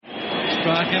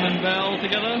Strachan and Bell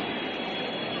together.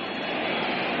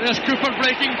 There's Cooper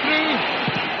breaking through.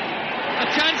 A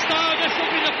chance now. This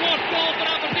will be the fourth goal for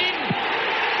Aberdeen.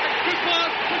 And Cooper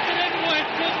puts it in with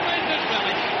Brendan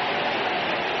Wellish.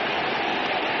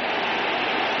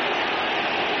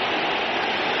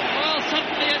 Well,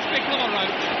 suddenly it's become a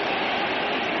rout.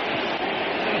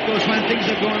 Of course, when things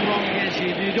are going wrong against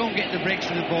you, you don't get the breaks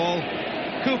of the ball.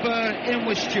 Cooper in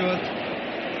with Stewart.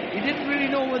 He didn't really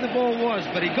know where the ball was,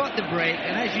 but he got the break.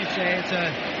 And as you say, it's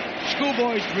a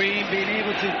schoolboy's dream, being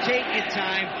able to take your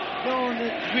time, knowing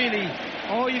that really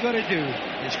all you got to do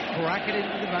is crack it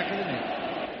into the back of the net.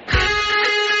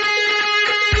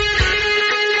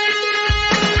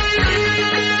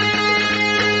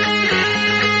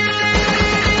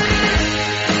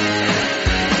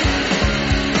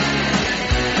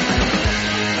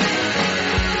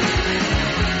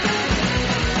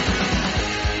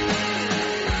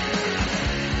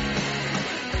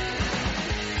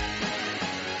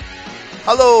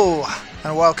 Hello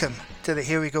and welcome to the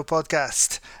Here We Go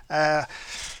podcast.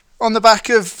 On the back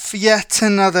of yet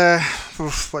another,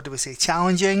 what do we say,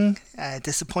 challenging,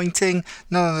 disappointing,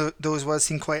 none of those words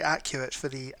seem quite accurate for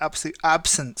the absolute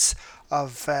absence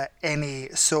of any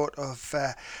sort of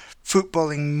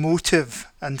footballing motive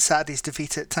and Saturday's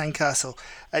defeat at Tynecastle.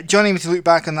 Joining me to look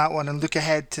back on that one and look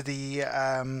ahead to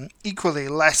the equally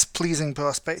less pleasing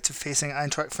prospect of facing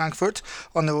Eintracht Frankfurt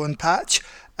on their own patch,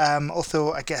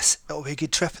 although I guess it'll be a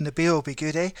good trip and the beer will be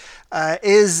good,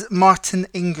 is Martin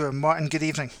Ingram. Martin, good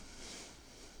evening.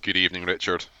 Good evening,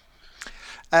 Richard.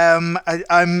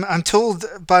 I'm told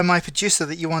by my producer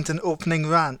that you want an opening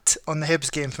rant on the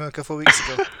Hibs game from a couple of weeks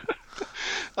ago.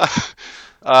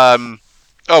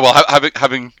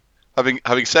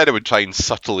 Having said I would try and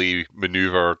subtly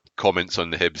manoeuvre comments on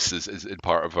the Hibs is in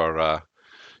part of our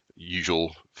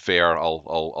usual fare,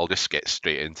 I'll just get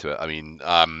straight into it. I mean,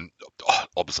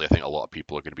 obviously, I think a lot of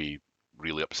people are going to be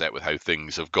really upset with how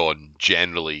things have gone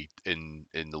generally in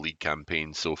the league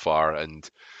campaign so far, and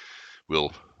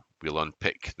we'll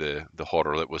unpick the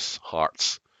horror that was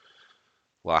Hearts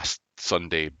last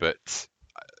Sunday. But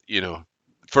you know,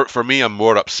 for me, I'm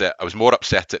more upset. I was more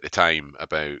upset at the time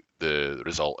about the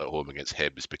result at home against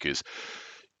Hibs because,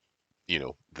 you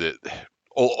know,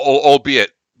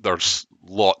 albeit there's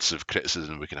lots of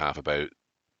criticism we can have about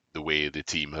the way the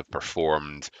team have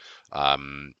performed,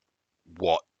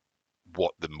 what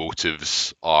the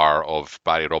motives are of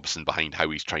Barry Robson behind how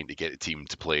he's trying to get the team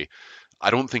to play. I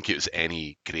don't think it was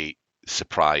any great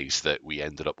surprise that we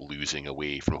ended up losing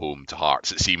away from home to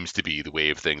Hearts. It seems to be the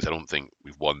way of things. I don't think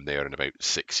we've won there in about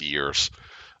 6 years,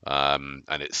 and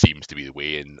it seems to be the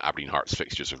way in Aberdeen Hearts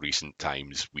fixtures of recent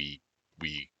times. We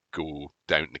go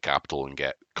down to the capital and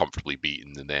get comfortably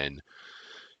beaten, and then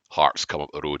Hearts come up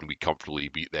the road and we comfortably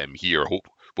beat them here.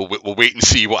 We'll wait and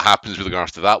see what happens with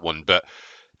regards to that one. But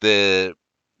the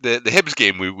Hibs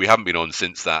game, we haven't been on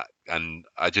since that, and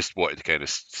I just wanted to kind of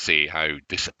say how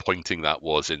disappointing that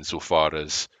was insofar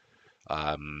as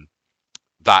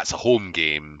that's a home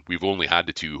game. We've only had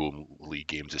the 2 home league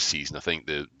games this season. I think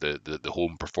the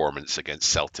home performance against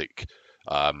Celtic,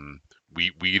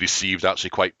 we received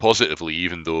actually quite positively,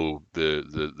 even though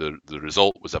the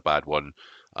result was a bad one.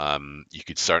 You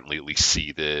could certainly at least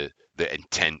see the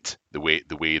intent, the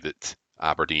way that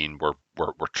Aberdeen were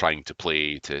trying to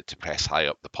play to press high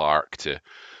up the park to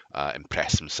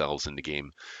impress themselves in the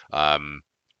game.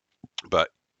 But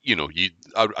you know,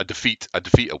 a defeat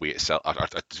away at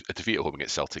a defeat at home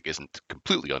against Celtic isn't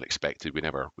completely unexpected. We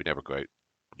never go out,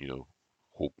 you know,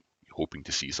 hoping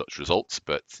to see such results,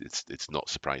 but it's not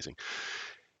surprising.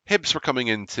 Hibs were coming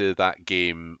into that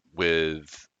game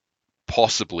with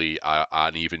possibly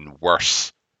an even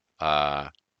worse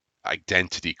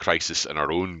identity crisis in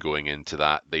our own going into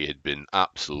that. They had been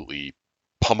absolutely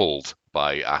pummeled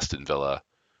by Aston Villa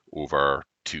over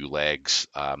 2 legs,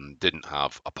 didn't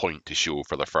have a point to show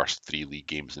for their first 3 league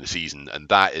games in the season, and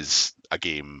that is a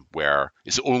game where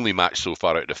it's the only match so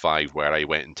far out of 5 where I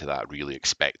went into that really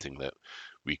expecting that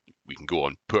we can go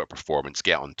on, put a performance,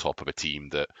 get on top of a team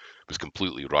that was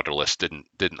completely rudderless, didn't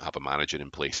have a manager in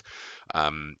place,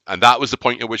 and that was the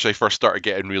point at which I first started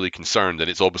getting really concerned, and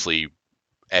it's obviously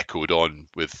echoed on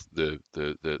with the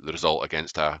result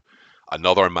against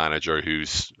another manager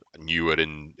who's newer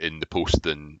in the post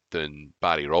than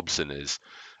Barry Robson is,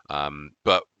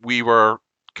 but we were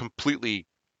completely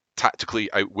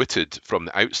tactically outwitted from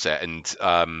the outset, and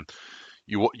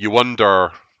you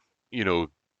wonder, you know,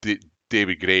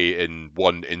 Derek Rae in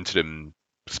one interim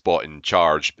spot in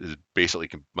charge has basically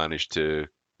managed to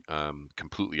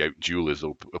completely outduel his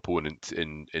opponent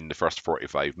in the first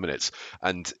 45 minutes.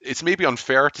 And it's maybe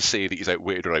unfair to say that he's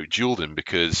outwitted or outdueled him,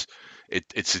 because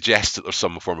it suggests that there's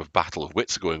some form of battle of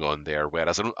wits going on there.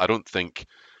 Whereas I don't think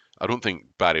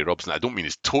Barry Robson, I don't mean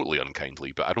he's totally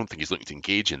unkindly, but I don't think he's looking to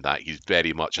engage in that. He's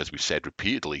very much, as we've said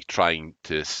repeatedly, trying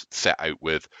to set out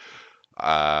with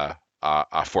a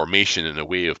formation and a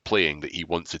way of playing that he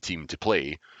wants the team to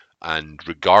play. And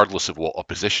regardless of what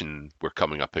opposition we're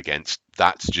coming up against,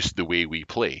 that's just the way we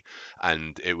play.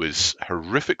 And it was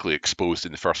horrifically exposed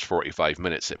in the first 45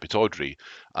 minutes at Pittodrie.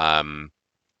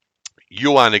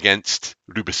 Johan against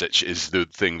Rubicic is the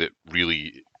thing that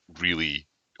really, really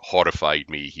horrified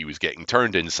me. He was getting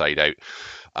turned inside out,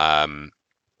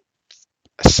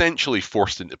 essentially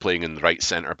forced into playing in the right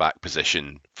centre back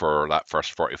position for that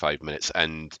first 45 minutes.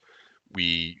 And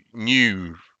we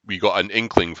knew, we got an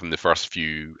inkling from the first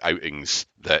few outings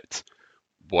that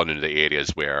one of the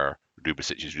areas where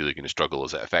Rubicic is really going to struggle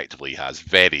is that effectively he has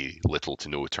very little to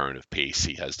no turn of pace.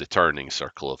 He has the turning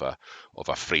circle of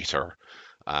a freighter,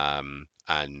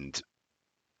 and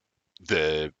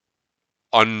the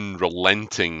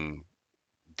unrelenting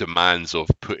demands of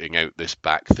putting out this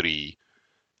back three.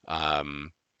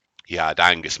 He had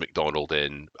Angus MacDonald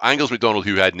in. Angus MacDonald,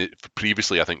 who had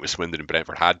previously, I think, with Swindon and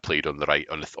Brentford, had played on the right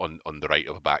on the right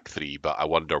of a back three. But I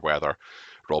wonder whether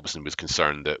Robson was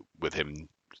concerned that with him,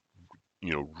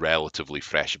 relatively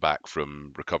fresh back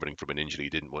from recovering from an injury, he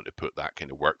didn't want to put that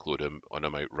kind of workload on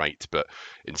him outright. But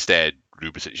instead,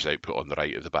 Rubicic is output on the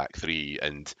right of the back three,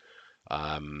 and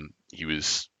he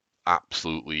was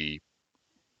absolutely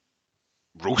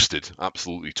roasted,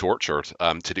 absolutely tortured,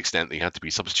 to the extent that he had to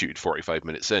be substituted 45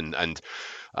 minutes in. And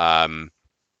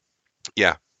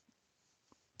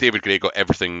David Gray got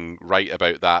everything right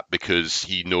about that, because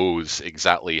he knows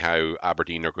exactly how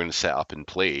Aberdeen are going to set up and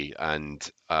play, and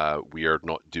we are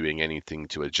not doing anything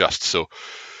to adjust. So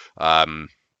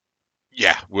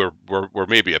we're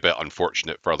maybe a bit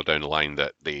unfortunate further down the line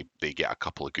that they get a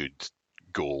couple of good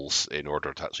goals in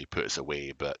order to actually put us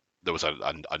away, but there was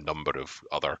a number of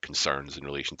other concerns in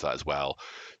relation to that as well.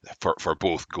 For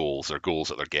both goals, they're goals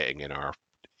that they're getting in our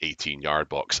 18-yard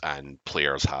box, and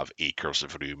players have acres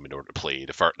of room in order to play.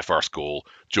 The first goal,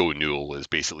 Joe Newell is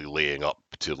basically laying up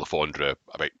to Le Fondre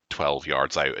about 12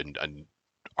 yards out, and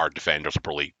our defenders are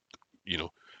probably,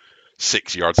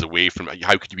 6 yards away from.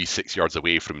 How could you be 6 yards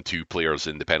away from two players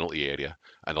in the penalty area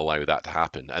and allow that to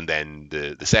happen? And then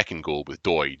the second goal with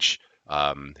Doidge,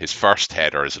 his first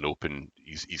header is an open.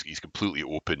 He's completely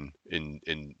open in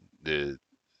the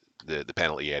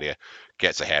penalty area,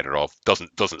 gets a header off,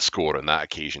 doesn't score on that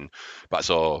occasion. But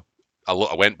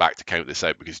I went back to count this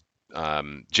out, because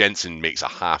Jensen makes a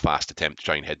half-assed attempt to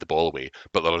try and head the ball away,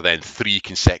 but there are then 3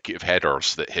 consecutive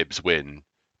headers that Hibs win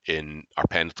in our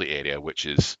penalty area, which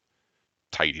is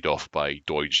tidied off by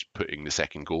Doidge putting the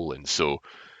second goal in. So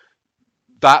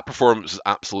that performance was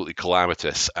absolutely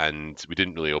calamitous, and we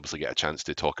didn't really obviously get a chance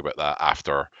to talk about that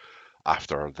after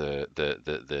the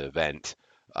event.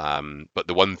 But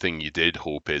the one thing you did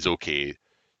hope is, okay,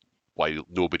 while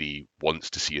nobody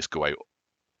wants to see us going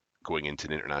into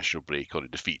an international break on a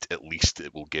defeat, at least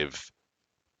it will give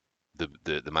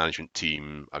the management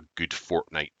team a good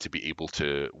fortnight to be able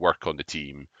to work on the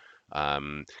team.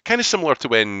 Kind of similar to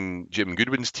when Jim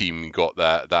Goodwin's team got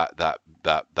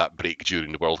that break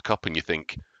during the World Cup, and you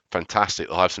think, fantastic,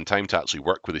 they'll have some time to actually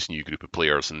work with this new group of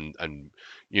players. And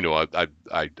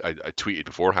I tweeted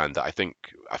beforehand that I think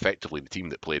effectively the team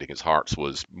that played against Hearts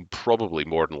was probably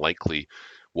more than likely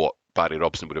what Barry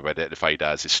Robson would have identified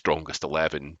as his strongest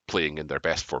 11 playing in their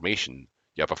best formation.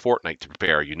 You have a fortnight to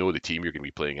prepare, the team you're going to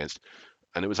be playing against,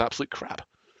 and it was absolute crap.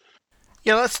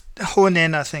 Yeah, let's hone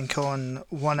in, I think, on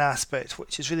one aspect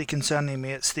which is really concerning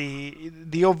me. It's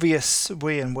the obvious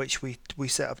way in which we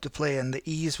set up to play, and the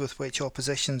ease with which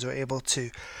oppositions are able to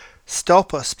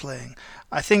stop us playing.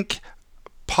 I think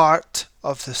part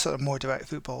of the sort of more direct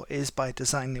football is by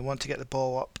design. They want to get the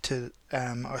ball up to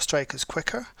our strikers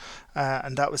quicker,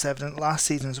 and that was evident last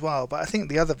season as well. But I think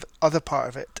the other part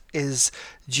of it is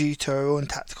due to our own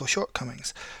tactical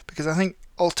shortcomings, because I think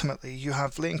ultimately you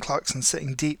have Leighton Clarkson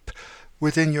sitting deep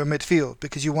within your midfield,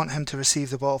 because you want him to receive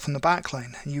the ball from the back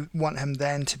line. You want him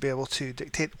then to be able to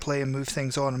dictate the play and move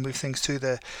things on and move things through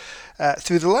the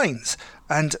lines.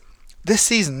 And this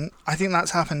season, I think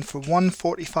that's happened for one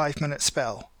 45-minute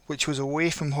spell, which was away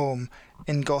from home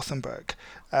in Gothenburg,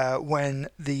 when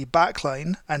the back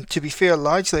line, and to be fair,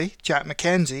 largely Jack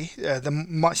McKenzie, the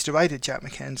much derided Jack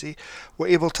McKenzie, were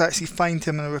able to actually find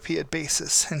him on a repeated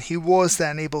basis, and he was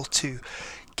then able to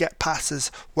get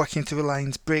passes working through the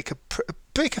lines, break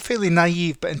a fairly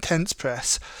naive but intense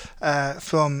press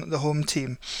from the home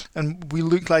team, and we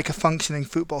looked like a functioning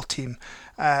football team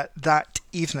that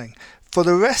evening. For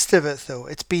the rest of it, though,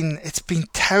 it's been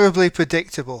terribly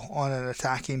predictable on an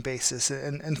attacking basis,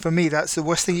 and for me, that's the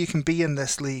worst thing you can be in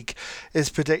this league, is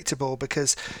predictable,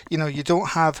 because you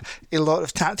don't have a lot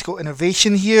of tactical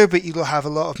innovation here, but you will have a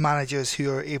lot of managers who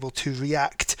are able to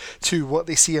react to what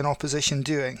they see an opposition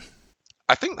doing.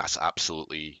 I think that's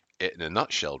absolutely it in a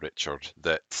nutshell, Richard.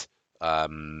 That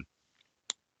I'll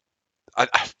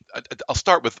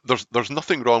start with there's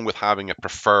nothing wrong with having a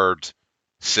preferred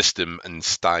system and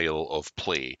style of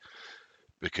play,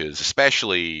 because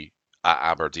especially at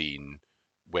Aberdeen,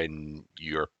 when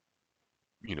you're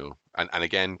and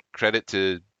again, credit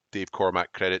to Dave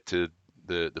Cormack, credit to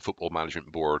the football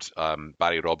management board.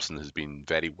 Barry Robson has been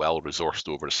very well resourced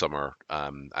over the summer,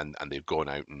 and they've gone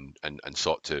out and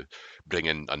sought to bring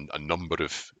in a number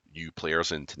of new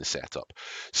players into the setup.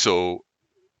 So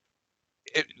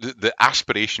the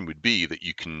aspiration would be that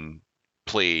you can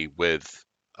play with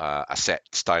a set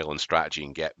style and strategy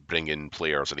and bring in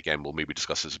players. And again, we'll maybe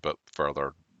discuss this a bit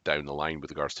further down the line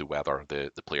with regards to whether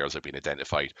the players have been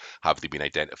identified. Have they been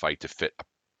identified to fit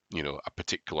a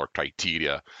particular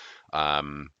criteria?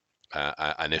 And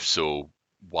if so,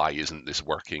 why isn't this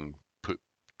working?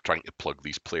 Trying to plug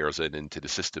these players into the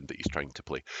system that he's trying to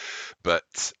play.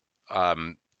 But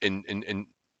in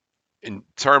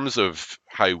terms of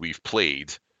how we've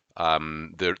played,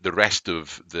 the rest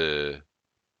of the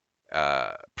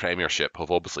Premiership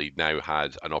have obviously now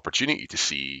had an opportunity to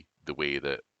see the way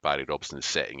that Barry Robson is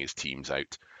setting his teams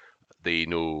out. They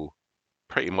know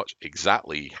pretty much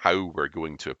exactly how we're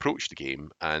going to approach the game,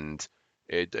 and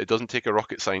it doesn't take a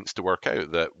rocket science to work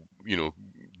out that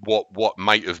what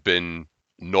might have been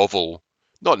novel,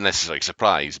 not necessarily a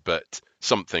surprise, but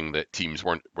something that teams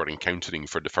were encountering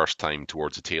for the first time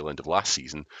towards the tail end of last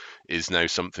season, is now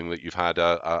something that you've had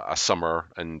a summer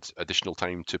and additional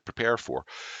time to prepare for.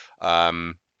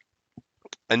 And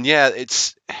yeah,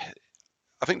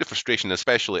 I think the frustration,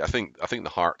 especially, I think the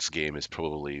Hearts game is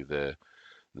probably the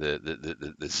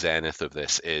zenith of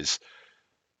this. Is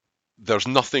there's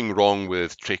nothing wrong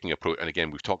with taking approach, and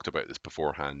again, we've talked about this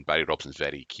beforehand. Barry Robson's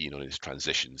very keen on his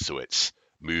transition, so it's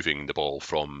moving the ball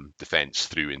from defence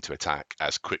through into attack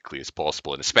as quickly as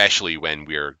possible, and especially when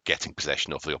we're getting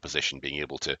possession of the opposition, being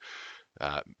able to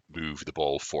move the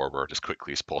ball forward as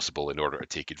quickly as possible in order to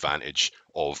take advantage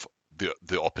of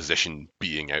the opposition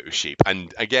being out of shape.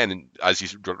 And again, as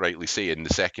you rightly say, in the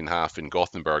second half in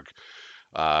Gothenburg,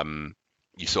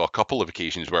 you saw a couple of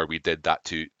occasions where we did that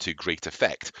to great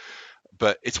effect.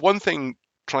 But it's one thing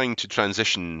trying to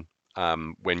transition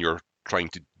when you're trying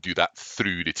to do that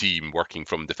through the team, working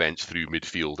from defence through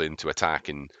midfield into attack,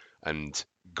 and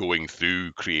going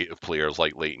through creative players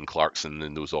like Leighton Clarkson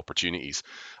and those opportunities.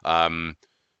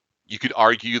 You could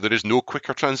argue there is no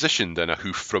quicker transition than a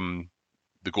hoof from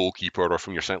the goalkeeper or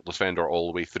from your central defender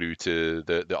all the way through to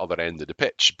the other end of the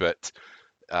pitch. But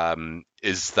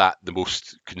is that the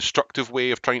most constructive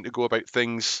way of trying to go about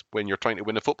things when you're trying to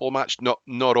win a football match?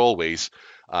 Not always.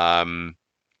 And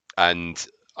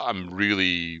I'm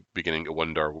really beginning to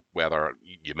wonder whether,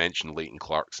 you mentioned Leighton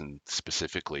Clarkson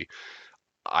specifically,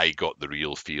 I got the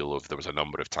real feel of there was a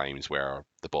number of times where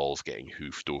the ball's getting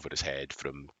hoofed over his head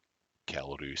from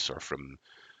Kelleroos or from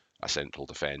a central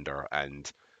defender,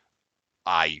 and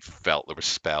I felt there were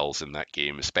spells in that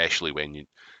game, especially when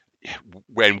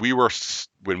we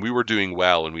were doing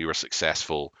well and we were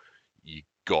successful.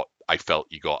 I felt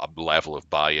you got a level of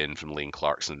buy-in from Lane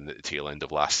Clarkson at the tail end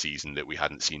of last season that we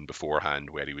hadn't seen beforehand,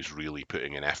 where he was really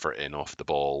putting an effort in off the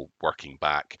ball, working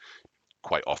back.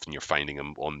 Quite often you're finding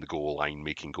him on the goal line,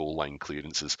 making goal line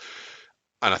clearances.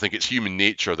 And I think it's human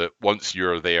nature that once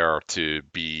you're there to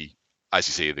be, as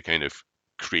you say, the kind of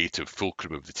creative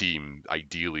fulcrum of the team,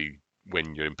 ideally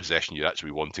when you're in possession, you're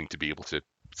actually wanting to be able to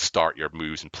start your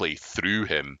moves and play through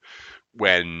him,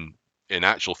 when in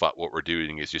actual fact what we're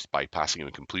doing is just bypassing him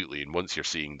completely. And once you're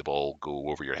seeing the ball go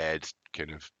over your head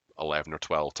kind of 11 or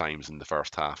 12 times in the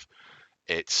first half,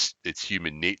 it's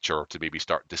human nature to maybe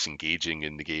start disengaging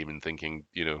in the game and thinking,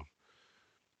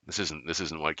 this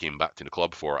isn't what I came back to the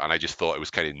club for. And I just thought it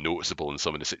was kind of noticeable in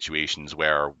some of the situations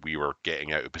where we were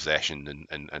getting out of possession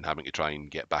and having to try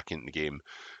and get back into the game.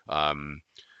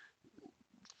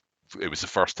 It was the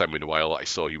first time in a while I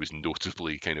saw he was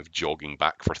notably kind of jogging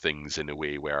back for things in a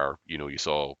way where, you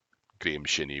saw Graham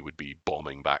Shinney would be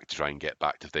bombing back to try and get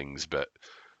back to things, but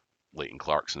Leighton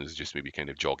Clarkson is just maybe kind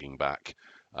of jogging back.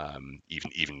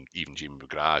 Even Jamie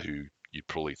McGrath, who you'd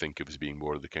probably think of as being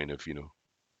more of the kind of,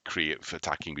 creative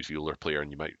attacking midfielder player, and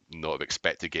you might not have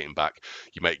expected getting back.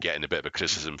 You might get in a bit of a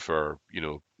criticism for,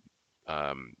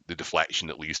 the deflection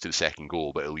that leads to the second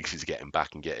goal, but at least he's getting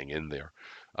back and getting in there.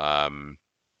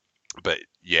 But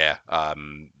yeah,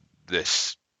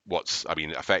 this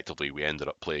effectively we ended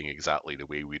up playing exactly the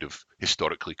way we'd have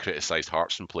historically criticised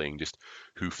Hearts from playing, just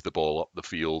hoof the ball up the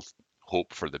field,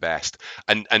 hope for the best.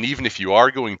 And even if you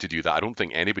are going to do that, I don't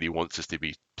think anybody wants us to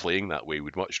be playing that way.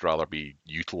 We'd much rather be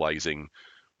utilising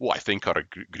what I think are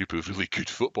a group of really good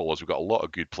footballers. We've got a lot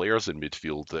of good players in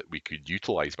midfield that we could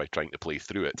utilise by trying to play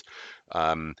through it.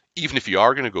 Even if you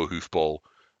are going to go hoofball,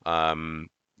 are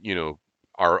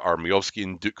Miovski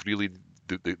and Duke really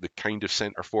the kind of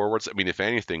centre forwards? I mean, if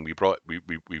anything, we've brought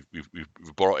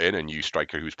in a new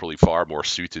striker who's probably far more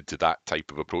suited to that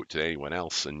type of approach than anyone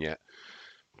else, and yet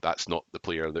that's not the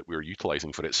player that we're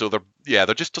utilising for it. So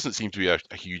there just doesn't seem to be a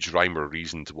huge rhyme or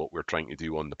reason to what we're trying to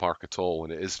do on the park at all,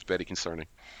 and it is very concerning.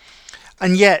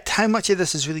 And yet, how much of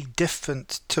this is really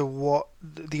different to what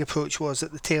the approach was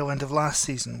at the tail end of last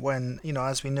season when,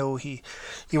 as we know, he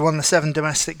won the 7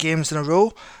 domestic games in a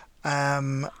row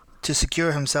to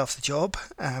secure himself the job.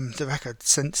 The record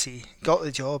since he got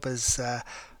the job is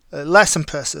less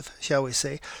impressive, shall we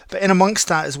say. But in amongst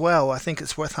that as well, I think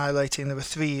it's worth highlighting there were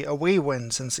 3 away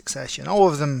wins in succession. All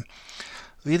of them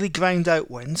really ground out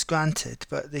wins, granted,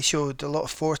 but they showed a lot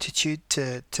of fortitude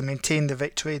to maintain the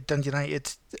victory. Dundee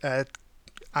United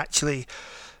actually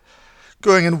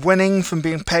going and winning from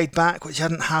being paid back, which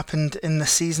hadn't happened in the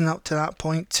season up to that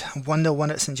point. 1-0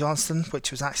 win at St Johnstone, which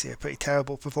was actually a pretty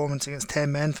terrible performance against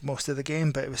 10 men for most of the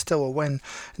game, but it was still a win.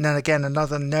 And then again,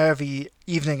 another nervy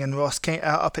evening in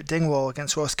up at Dingwall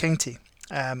against Ross County.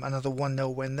 Another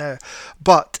 1-0 win there.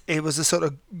 But it was a sort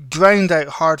of ground out,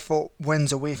 hard fought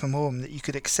wins away from home that you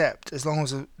could accept as long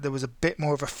as there was a bit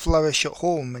more of a flourish at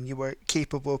home and you were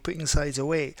capable of putting sides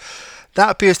away. That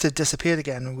appears to have disappeared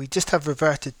again, and we just have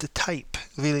reverted to type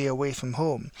really away from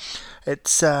home.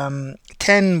 It's 10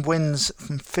 wins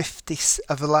from 50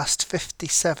 of the last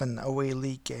 57 away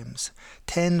league games.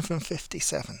 10 from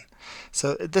 57.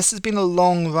 So this has been a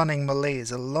long running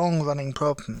malaise, a long running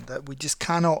problem that we just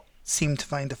cannot seem to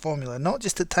find a formula, not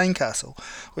just at Tynecastle,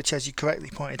 which, as you correctly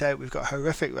pointed out, we've got a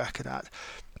horrific record at,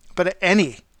 but at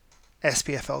any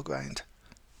SPFL ground.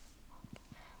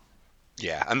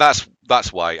 Yeah, and that's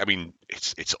why, I mean,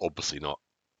 it's obviously not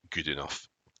good enough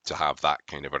to have that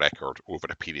kind of a record over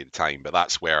a period of time, but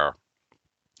that's where,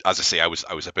 as I say, I was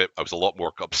a lot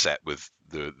more upset with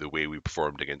the way we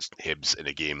performed against Hibs in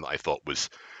a game that I thought was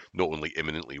not only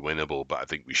imminently winnable, but I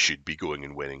think we should be going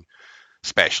and winning,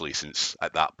 especially since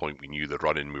at that point we knew the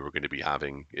run-in we were going to be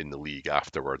having in the league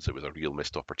afterwards. It was a real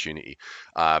missed opportunity.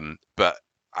 But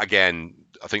again,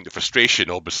 I think the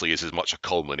frustration obviously is as much a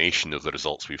culmination of the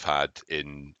results we've had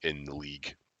in the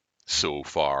league so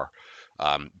far.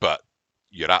 But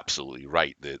you're absolutely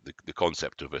right. The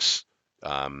concept of us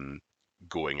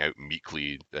going out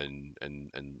meekly and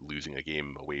losing a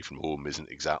game away from home isn't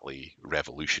exactly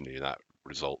revolutionary, that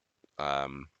result.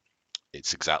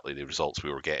 It's exactly the results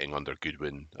we were getting under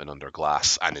Goodwin and under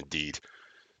Glass, and indeed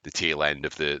the tail end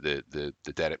of the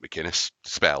Derek McInnes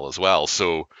spell as well.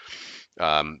 So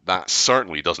that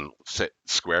certainly doesn't sit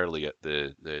squarely at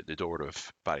the door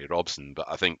of Barry Robson. But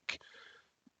I think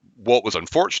what was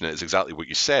unfortunate is exactly what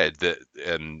you said, that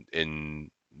in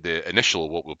the initial,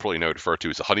 what we'll probably now refer to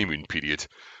as a honeymoon period,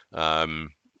 the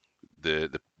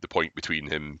point between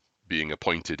him being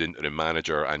appointed interim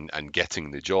manager and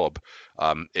getting the job,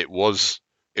 it was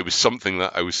something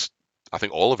that I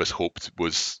think all of us hoped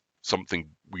was something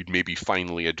we'd maybe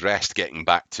finally addressed, getting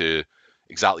back to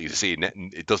exactly as you say,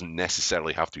 it doesn't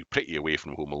necessarily have to be pretty away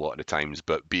from home a lot of the times,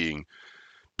 but being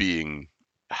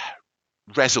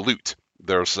resolute.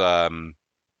 There's we're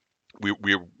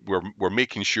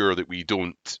making sure that we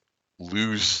don't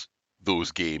lose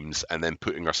those games and then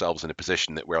putting ourselves in a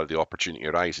position that where the opportunity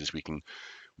arises, we can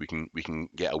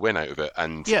get a win out of it,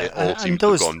 and it all seems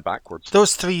to have gone backwards.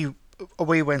 Those 3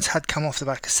 away wins had come off the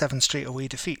back of 7 straight away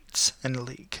defeats in the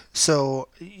league. So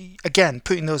again,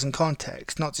 putting those in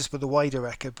context, not just with the wider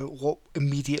record, but what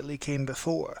immediately came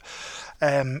before.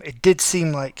 It did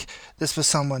seem like this was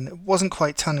someone, it wasn't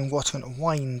quite turning water into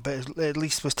wine, but at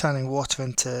least was turning water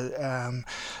into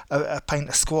a pint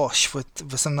of squash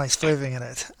with some nice flavouring in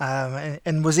it,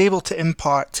 and was able to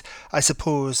impart, I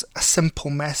suppose, a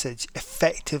simple message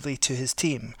effectively to his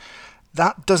team.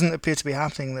 That doesn't appear to be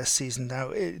happening this season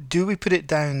now. Do we put it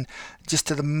down just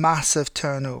to the massive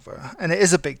turnover? And it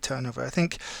is a big turnover. I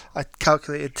think I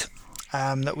calculated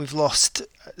that we've lost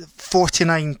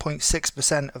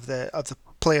 49.6% of the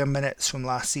player minutes from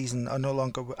last season are no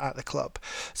longer at the club.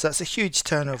 So that's a huge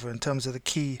turnover in terms of the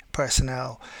key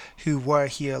personnel who were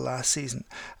here last season.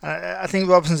 I think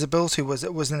Robson's ability was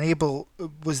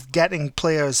getting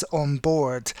players on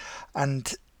board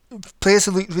and players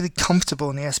have looked really comfortable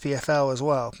in the SPFL as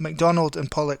well. McDonald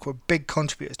and Pollock were big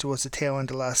contributors towards the tail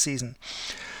end of last season.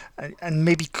 And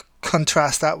maybe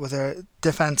contrast that with their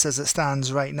defence as it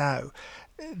stands right now.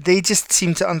 They just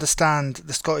seem to understand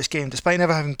the Scottish game, despite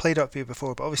never having played up here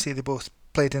before, but obviously they both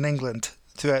played in England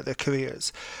throughout their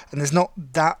careers. And there's not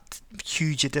that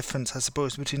huge a difference, I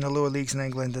suppose, between the lower leagues in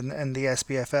England and the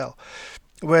SPFL.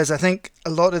 Whereas I think a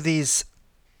lot of these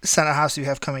centre halves we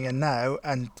have coming in now,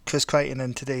 and Chris Crichton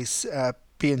in today's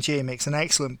B&J makes an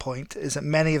excellent point, is that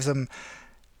many of them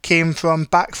came from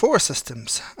back four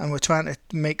systems, and we're trying to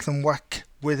make them work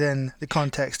within the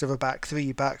context of a back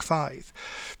three, back five.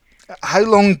 How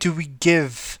long do we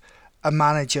give a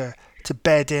manager to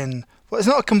bed in? Well, it's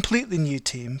not a completely new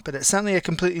team, but it's certainly a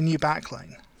completely new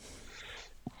backline.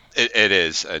 It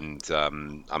is, and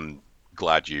I'm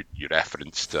glad you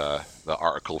referenced the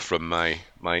article from my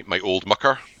old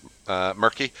mucker,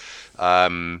 Murky.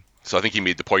 So I think he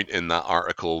made the point in that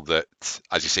article that,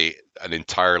 as you say, an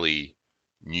entirely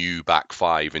new back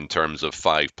five in terms of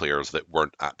 5 players that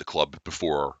weren't at the club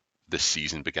before this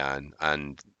season began,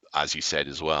 and as you said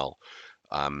as well,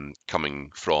 coming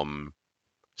from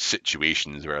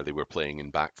situations where they were playing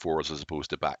in back fours as opposed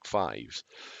to back fives,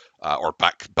 or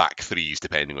back threes,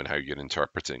 depending on how you're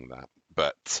interpreting that.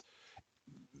 But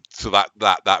so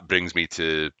that brings me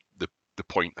to the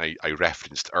point I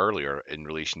referenced earlier in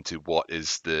relation to what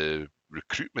is the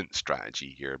recruitment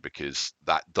strategy here, because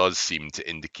that does seem to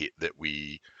indicate that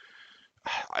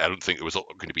I don't think there was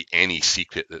going to be any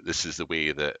secret that this is the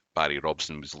way that Barry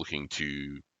Robson was looking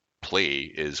to play,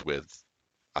 is with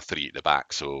a 3 at the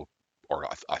back, so, or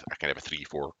a kind of a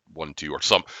 3-4-1-2,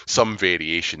 or some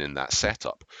variation in that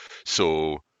setup.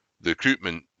 So the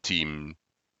recruitment team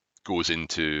goes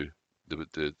into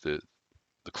the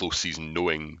close season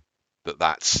knowing that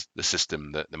that's the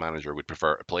system that the manager would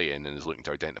prefer to play in, and is looking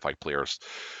to identify players.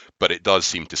 But it does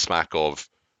seem to smack of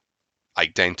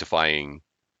identifying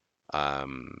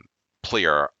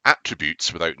player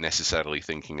attributes without necessarily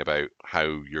thinking about how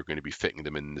you're going to be fitting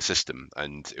them in the system.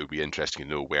 And it would be interesting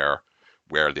to know where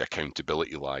the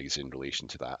accountability lies in relation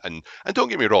to that. And don't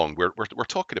get me wrong, we're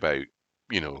talking about,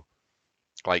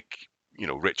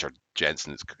 Richard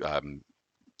Jensen,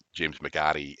 James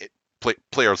McGarry,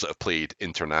 players that have played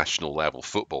international level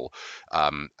football.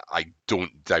 I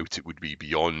don't doubt it would be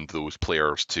beyond those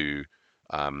players to,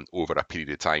 over a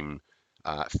period of time,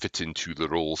 fit into the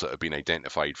roles that have been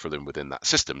identified for them within that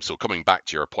system. So coming back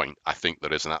to your point, I think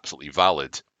there is an absolutely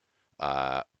valid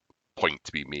point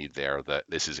to be made there, that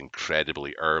this is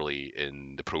incredibly early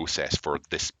in the process for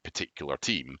this particular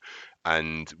team,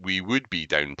 and we would be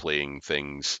downplaying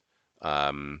things,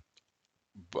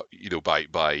 but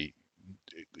by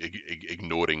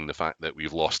ignoring the fact that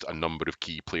we've lost a number of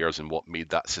key players in what made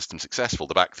that system successful.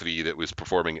 The back three that was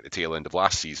performing at the tail end of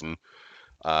last season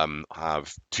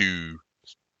have 2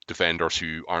 defenders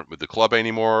who aren't with the club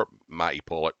anymore. Matty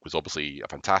Pollock was obviously a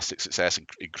fantastic success.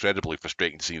 Incredibly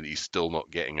frustrating to see that he's still not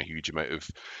getting a huge amount of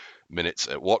minutes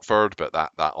at Watford, but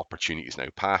that opportunity is now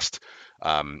past.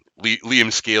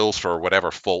 Liam Scales, for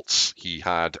whatever faults he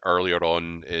had earlier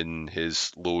on in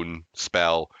his loan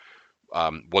spell,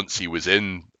 once he was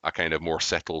in a kind of more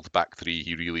settled back three,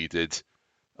 he really did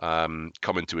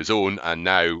come into his own, and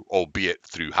now, albeit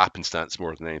through happenstance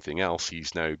more than anything else,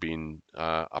 he's now been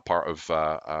a part of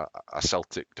a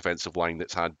Celtic defensive line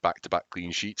that's had back-to-back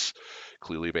clean sheets.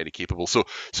 Clearly very capable. So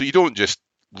you don't just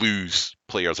lose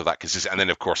players of that consistency. And then,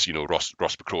 of course, Ross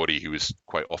McCrory, who is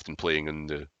quite often playing in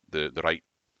the right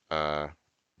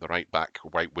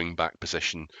right wing back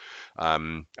position,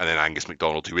 and then Angus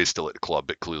MacDonald, who is still at the club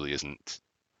but clearly isn't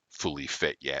fully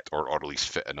fit yet, or at least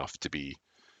fit enough to be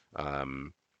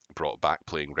brought back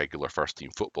playing regular first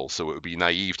team football. So it would be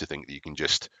naive to think that you can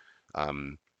just,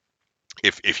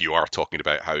 if you are talking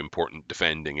about how important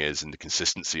defending is and the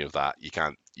consistency of that, you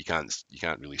can't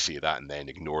really say that and then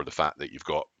ignore the fact that you've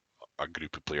got a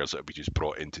group of players that have been just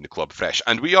brought into the club fresh.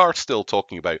 And we are still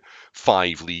talking about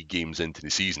 5 league games into the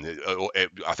season.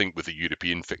 I think with the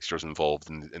European fixtures involved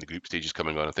and the group stages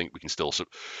coming on, I think we can still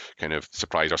kind of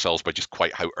surprise ourselves by just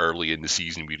quite how early in the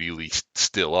season we really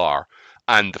still are,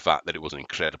 and the fact that it was an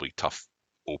incredibly tough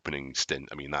opening stint.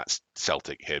 I mean, that's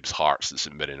Celtic, Hibs, Hearts, and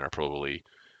St Mirren are probably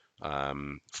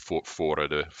four of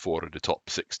the top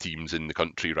 6 teams in the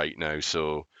country right now.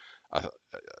 So,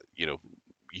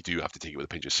 you do have to take it with a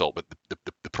pinch of salt. But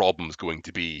the problem is going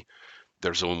to be,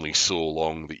 there's only so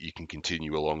long that you can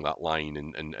continue along that line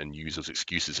and use those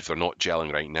excuses. If they're not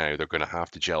gelling right now, they're going to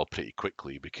have to gel pretty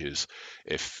quickly, because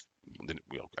if,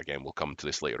 again, we'll come to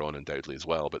this later on undoubtedly as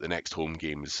well, but the next home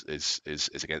game is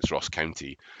against Ross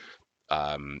County.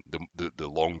 The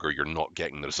longer you're not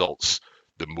getting the results,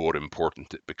 the more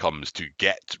important it becomes to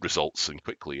get results and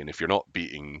quickly. And if you're not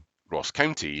beating Ross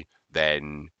County,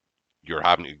 then you're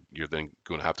then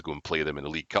going to have to go and play them in a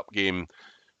League Cup game.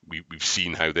 We've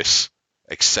seen how this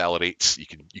accelerates.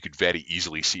 You could very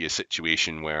easily see a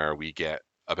situation where we get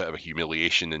a bit of a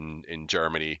humiliation in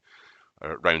Germany,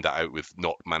 round that out with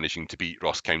not managing to beat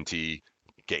Ross County,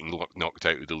 getting knocked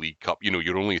out of the League Cup.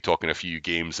 You're only talking a few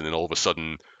games, and then all of a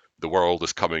sudden the world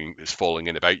is falling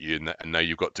in about you, and now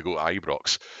you've got to go to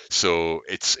Ibrox. So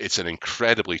it's an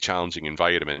incredibly challenging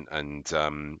environment,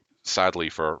 and sadly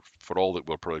for all that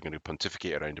we're probably going to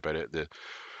pontificate around about it,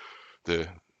 the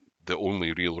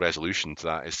only real resolution to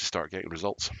that is to start getting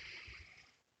results.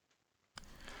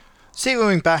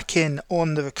 Zeroing back in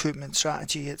on the recruitment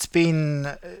strategy,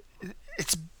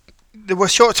 there were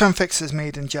short-term fixes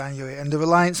made in January, and the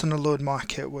reliance on the loan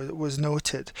market was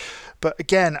noted. But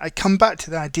again, I come back to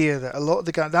the idea that a lot of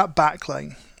that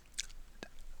backline,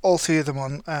 all three of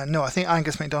them I think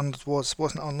Angus MacDonald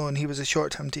wasn't on loan. He was a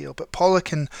short-term deal, but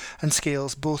Pollock and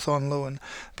Scales both on loan.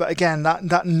 But again,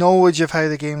 that knowledge of how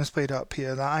the game's played up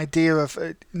here, that idea of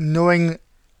knowing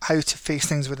how to face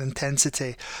things with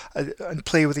intensity and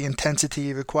play with the intensity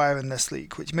you require in this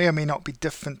league, which may or may not be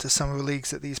different to some of the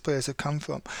leagues that these players have come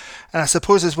from. And I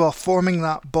suppose as well, forming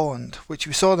that bond, which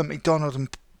we saw that MacDonald and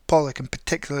Pollock in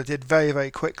particular did very, very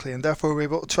quickly, and therefore were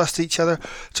able to trust each other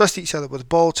with the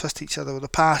ball, trust each other with a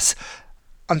pass,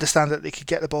 understand that they could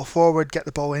get the ball forward, get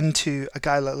the ball into a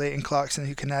guy like Leighton Clarkson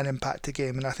who can then impact the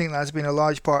game. And I think that has been a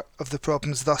large part of the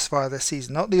problems thus far this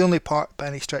season. Not the only part by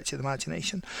any stretch of the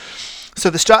imagination. So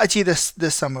the strategy this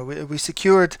summer, we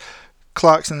secured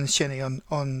Clarkson and Shinnie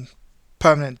on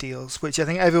permanent deals, which I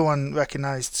think everyone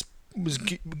recognised was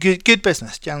good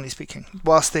business, generally speaking.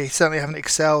 Whilst they certainly haven't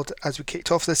excelled as we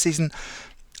kicked off this season,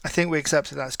 I think we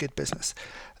accepted that as good business.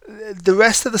 The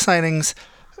rest of the signings,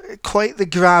 quite the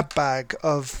grab bag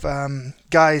of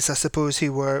guys, I suppose,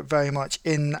 who were very much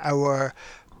in our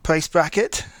price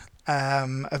bracket,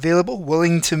 available,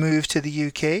 willing to move to the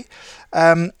UK,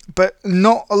 but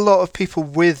not a lot of people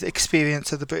with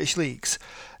experience of the British leagues.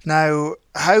 Now,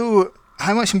 how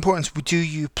much importance do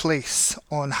you place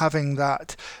on having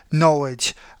that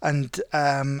knowledge and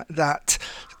that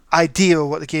idea of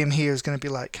what the game here is going to be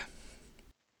like?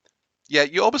 Yeah,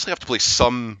 you obviously have to place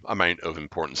some amount of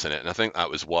importance in it, and I think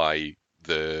that was why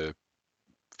maybe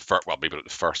not the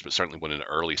first, but certainly one of the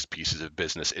earliest pieces of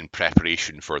business in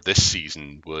preparation for this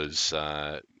season was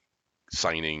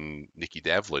signing Nicky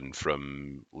Devlin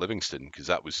from Livingston, because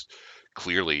that was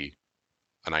clearly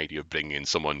an idea of bringing in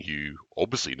someone who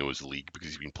obviously knows the league because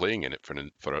he's been playing in it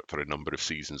for a number of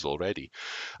seasons already.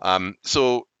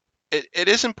 So it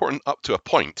is important up to a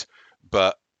point,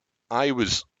 but I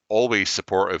was always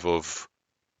supportive of,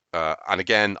 and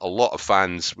again, a lot of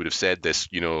fans would have said this,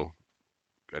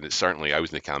 and it's certainly I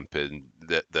was in the camp in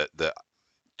that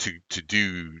to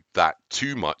do that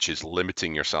too much is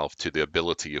limiting yourself to the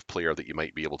ability of player that you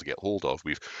might be able to get hold of.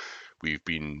 We've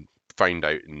been found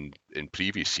out in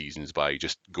previous seasons by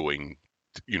just going,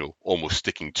 almost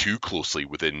sticking too closely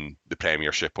within the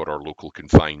Premiership or our local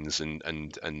confines, and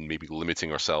maybe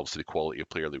limiting ourselves to the quality of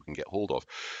player that we can get hold of.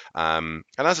 And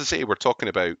as I say, we're talking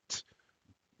about,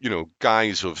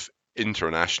 guys of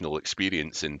international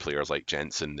experience in players like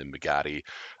Jensen and McGarry,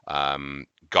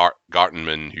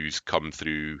 Gartenman, who's come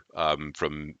through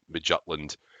from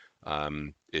Midtjylland,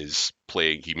 is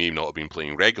playing. He may not have been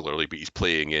playing regularly, but he's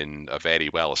playing in a very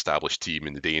well-established team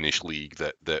in the Danish league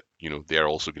that they're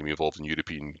also going to be involved in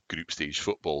European group stage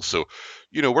football. So,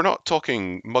 we're not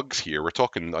talking mugs here. We're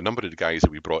talking a number of the guys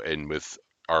that we brought in with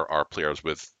our players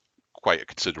with quite a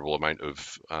considerable amount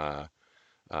of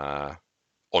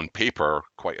on paper,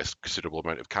 quite a considerable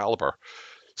amount of caliber.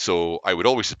 So I would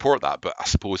always support that, but I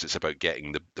suppose it's about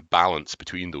getting the balance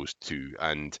between those two.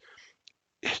 And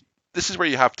this is where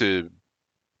you have to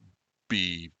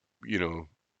be,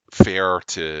 fair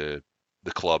to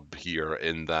the club here,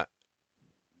 in that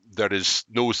there is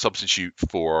no substitute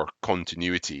for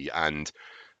continuity. And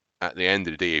at the end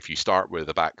of the day, if you start with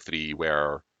a back three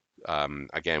where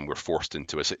again, we're forced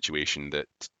into a situation that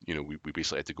we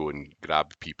basically had to go and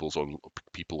grab people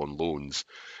on loans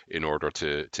in order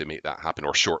to make that happen,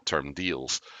 or short-term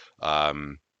deals.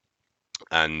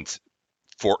 And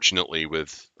fortunately,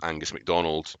 with Angus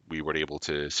MacDonald, we were able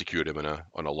to secure him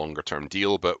on a longer-term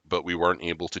deal, but we weren't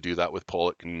able to do that with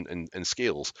Pollock and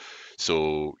Scales.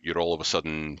 So you're all of a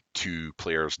sudden two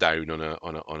players down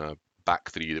on a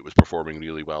back three that was performing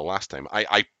really well last time.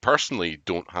 I personally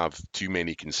don't have too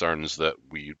many concerns that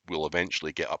we will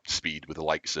eventually get up to speed with the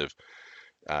likes of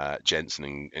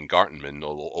Jensen and Gartenmann,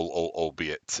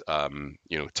 albeit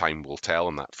time will tell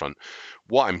on that front.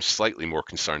 What I'm slightly more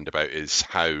concerned about is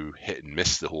how hit and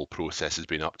miss the whole process has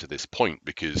been up to this point,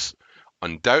 because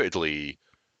undoubtedly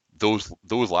those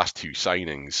last two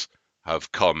signings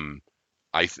have come,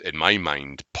 in my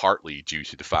mind, partly due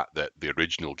to the fact that the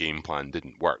original game plan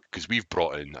didn't work, because we've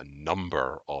brought in a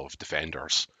number of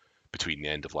defenders between the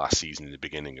end of last season and the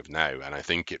beginning of now, and I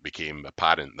think it became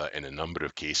apparent that in a number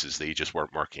of cases they just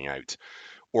weren't working out.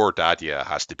 Or Dadia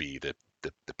has to be the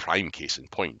prime case in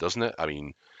point, doesn't it? I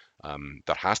mean,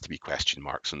 there has to be question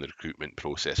marks on the recruitment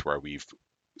process where we've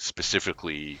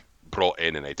specifically brought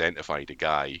in and identified a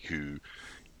guy who,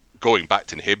 going back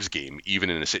to the Hibs game, even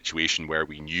in a situation where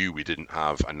we knew we didn't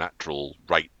have a natural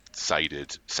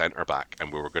right-sided centre-back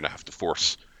and we were going to have to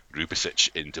force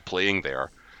Rubicic into playing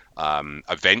there,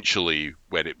 eventually,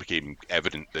 when it became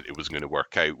evident that it was going to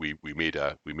work out, we made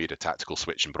a tactical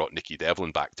switch and brought Nicky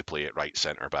Devlin back to play at right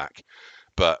centre-back.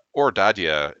 But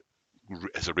Dadia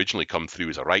has originally come through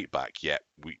as a right back, yet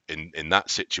we in that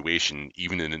situation,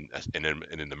 even in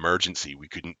an emergency, we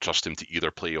couldn't trust him to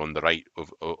either play on the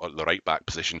right back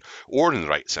position or in the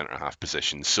right centre half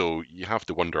position. So you have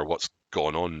to wonder what's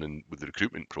gone on with the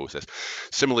recruitment process.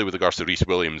 Similarly with regards to Rhys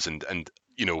Williams, and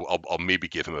I'll maybe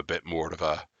give him a bit more of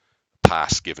a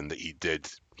pass, given that he did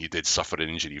suffer an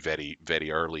injury very,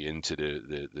 very early into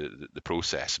the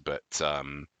process, but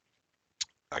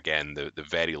again, the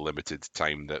very limited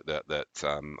time that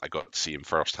I got to see him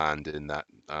firsthand in that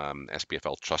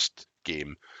SPFL Trust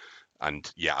game, and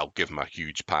yeah, I'll give him a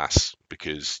huge pass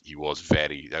because he was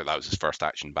that was his first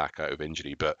action back out of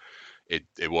injury, but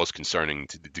it was concerning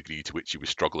to the degree to which he was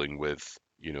struggling with,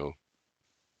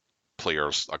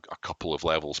 players a couple of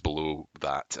levels below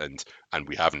that, and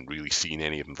we haven't really seen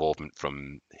any involvement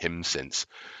from him since.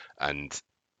 And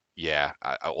yeah,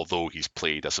 although he's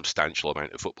played a substantial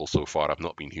amount of football so far, I've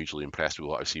not been hugely impressed with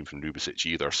what I've seen from Rubicic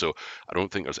either. So I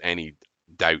don't think there's any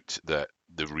doubt that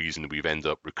the reason we've ended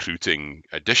up recruiting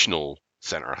additional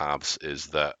centre halves is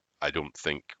that I don't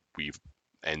think we've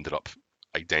ended up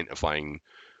identifying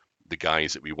the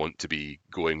guys that we want to be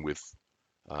going with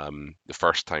the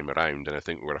first time around, and I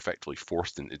think we were effectively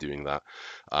forced into doing that.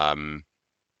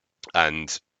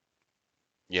 And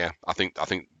yeah, I think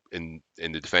in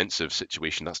the defensive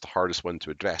situation, that's the hardest one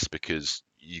to address, because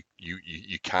you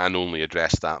can only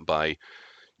address that by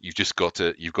you've got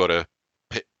to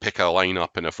pick a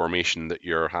lineup and a formation that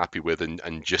you're happy with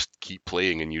and just keep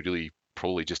playing, and you really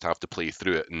probably just have to play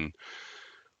through it and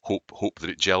hope that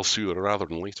it gels sooner rather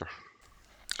than later.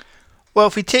 Well,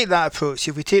 if we take that approach,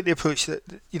 if we take the approach that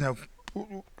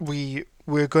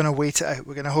we're going to wait it out,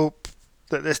 we're going to hope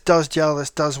that this does gel, this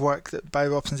does work, that Barry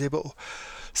Robson's able to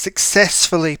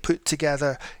successfully put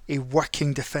together a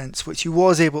working defence, which he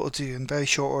was able to do in very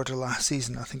short order last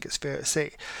season, I think it's fair to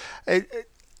say.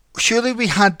 Surely we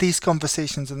had these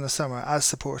conversations in the summer as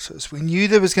supporters. We knew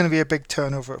there was going to be a big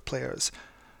turnover of players.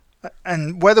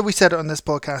 And whether we said it on this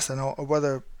podcast or not, or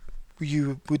whether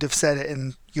you would have said it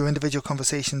in your individual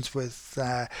conversations with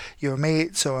your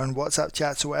mates or on WhatsApp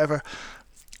chats or whatever,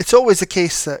 it's always the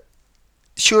case that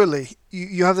surely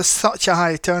you have such a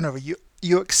high turnover,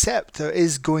 you accept there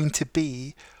is going to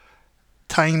be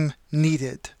time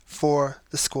needed for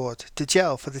the squad to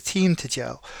gel, for the team to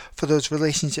gel, for those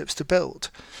relationships to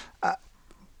build.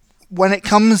 When it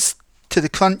comes to the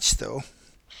crunch, though,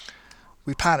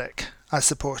 we panic as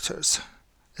supporters.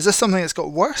 Is this something that's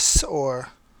got worse, or?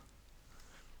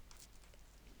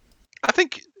 I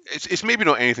think it's maybe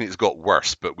not anything that's got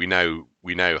worse, but we now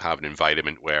have an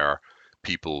environment where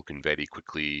people can very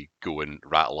quickly go and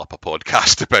rattle up a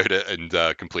podcast about it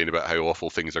and complain about how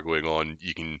awful things are going on.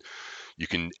 You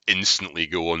can instantly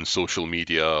go on social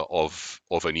media of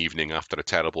an evening after a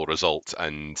terrible result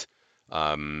and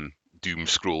doom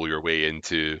scroll your way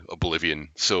into oblivion.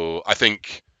 So I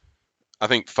think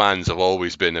fans have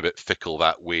always been a bit fickle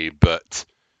that way, but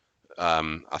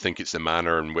I think it's the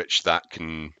manner in which that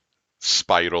can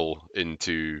spiral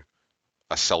into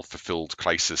a self-fulfilled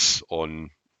crisis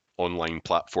on online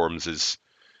platforms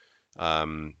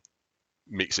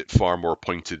makes it far more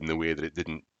pointed in the way that it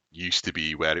didn't used to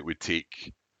be, where it would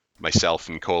take myself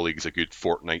and colleagues a good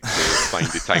fortnight to find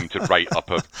the time to write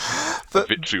up a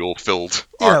vitriol-filled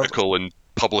article and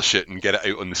publish it and get it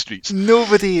out on the streets.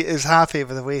 Nobody is happy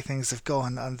with the way things have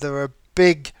gone, and there are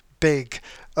big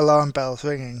alarm bells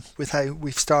ringing with how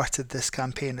we've started this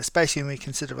campaign, especially when we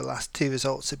consider the last two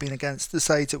results have been against the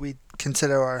sides that we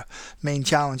consider our main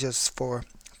challenges for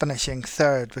finishing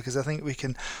third, because I think we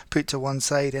can put to one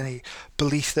side any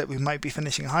belief that we might be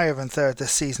finishing higher than third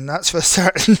this season, that's for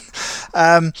certain.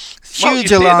 Huge you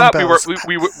say alarm that bells.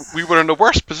 we were in a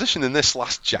worse position than this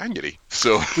last January.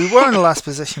 So We were in the last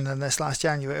position in this last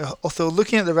January. Although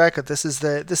looking at the record, this is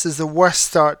the worst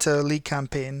start to a league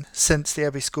campaign since the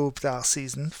Ebbe Skobdal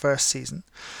season, first season,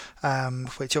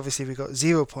 which obviously we got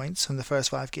 0 points from the first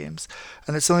 5 games,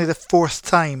 and it's only the 4th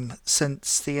time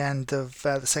since the end of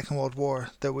the Second World War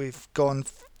that we've gone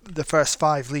the first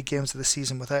 5 league games of the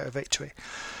season without a victory.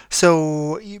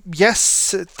 So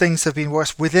yes, things have been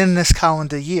worse within this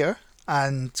calendar year.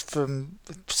 And from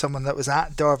someone that was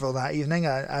at Darville that evening,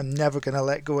 I'm never going to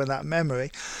let go of that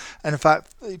memory. And in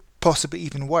fact, possibly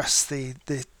even worse, the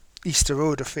Easter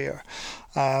Road affair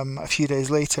a few days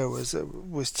later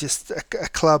was just a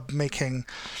club making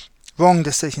wrong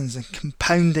decisions and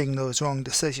compounding those wrong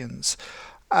decisions.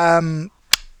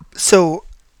 So,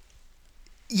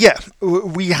 yeah,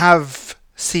 we have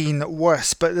seen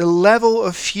worse, but the level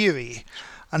of fury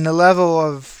and the level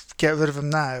of get rid of him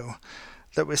now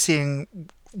that we're seeing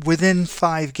within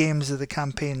 5 games of the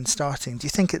campaign starting, do you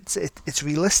think it's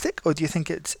realistic, or do you think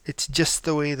it's just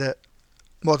the way that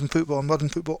modern football and modern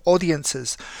football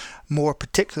audiences, more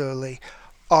particularly,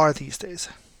 are these days?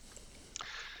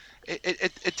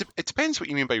 It depends what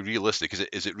you mean by realistic.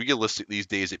 Is it realistic these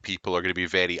days that people are going to be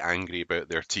very angry about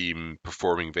their team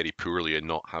performing very poorly and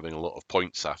not having a lot of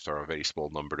points after a very small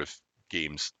number of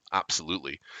games?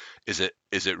 Absolutely. Is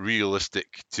it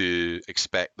realistic to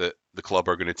expect that the club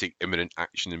are going to take imminent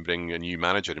action and bring a new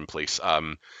manager in place?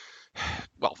 Well,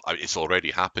 it's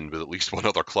already happened with at least one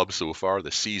other club so far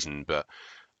this season. But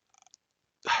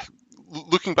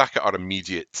looking back at our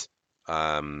immediate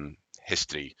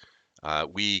history,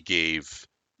 we gave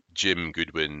Jim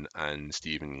Goodwin and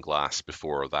Stephen Glass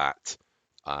before that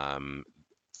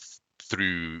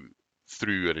through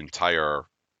an entire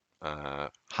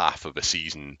half of a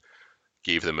season,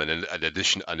 gave them an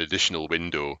additional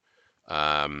window,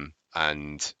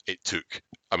 and it took.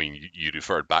 I mean, you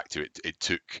referred back to it. It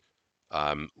took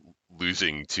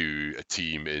losing to a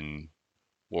team in,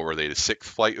 what were they, the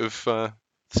sixth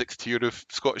tier of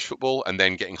Scottish football, and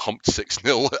then getting humped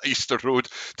 6-0 at Easter Road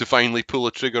to finally pull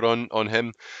a trigger on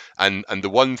him. And the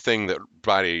one thing that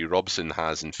Barry Robson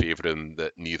has in favour of him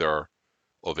that neither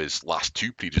of his last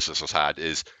 2 predecessors had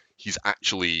is he's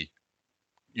actually,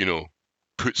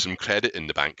 put some credit in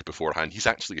the bank beforehand. He's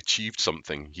actually achieved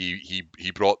something.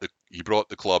 He brought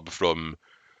the club from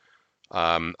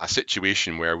a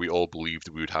situation where we all believed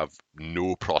we would have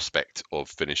no prospect of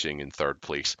finishing in 3rd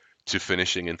place to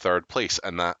finishing in 3rd place,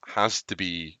 and that has to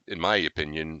be, in my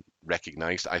opinion,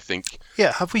 recognised. I think.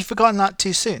 Yeah, have we forgotten that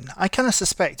too soon? I kind of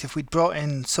suspect if we'd brought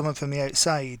in someone from the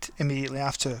outside immediately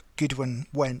after Goodwin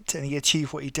went and he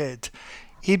achieved what he did,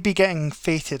 he'd be getting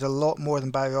feted a lot more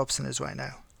than Barry Robson is right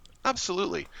now.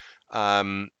 Absolutely.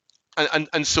 And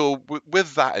so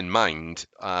with that in mind,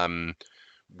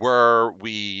 were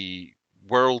we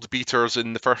world beaters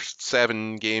in the first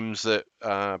 7 games that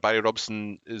Barry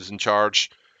Robson is in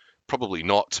charge? Probably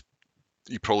not.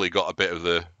 He probably got a bit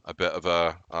of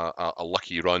a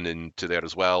lucky run into there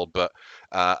as well. But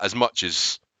as much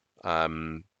as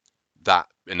that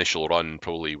initial run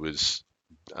probably was,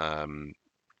 a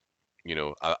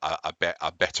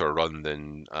better run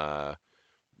than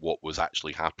what was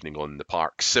actually happening on the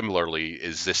park. Similarly,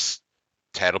 is this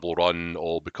terrible run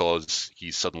all because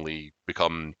he's suddenly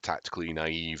become tactically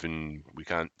naive and we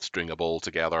can't string a ball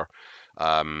together?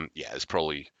 It's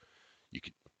probably, you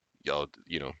could,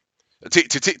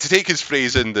 to take his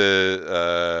phrase in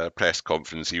the press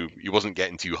conference, he wasn't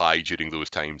getting too high during those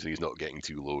times, and he's not getting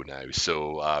too low now.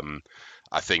 So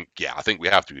I think we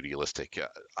have to be realistic.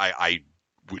 I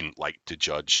wouldn't like to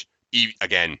judge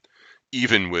again,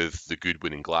 even with the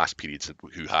Goodwin and Glass periods,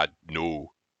 who had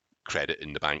no credit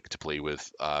in the bank to play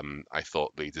with. I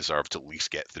thought they deserved to at least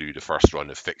get through the first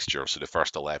run of fixtures, so the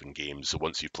first 11 games. So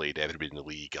once you've played everybody in the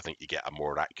league, I think you get a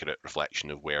more accurate reflection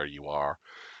of where you are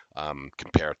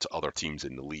compared to other teams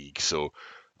in the league. So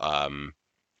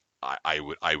I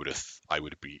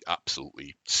would be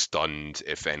absolutely stunned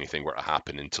if anything were to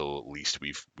happen until at least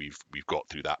we've got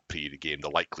through that period of game. The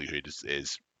likelihood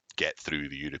is get through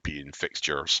the European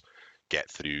fixtures, get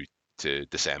through to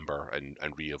December, and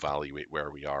reevaluate where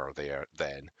we are there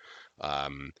then. I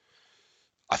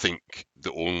think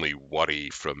the only worry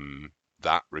from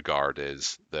that regard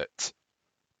is that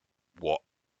what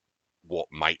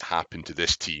might happen to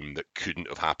this team that couldn't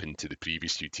have happened to the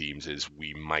previous 2 teams is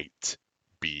we might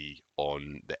be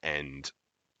on the end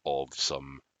of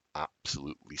some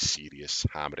absolutely serious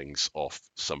hammerings off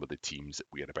some of the teams that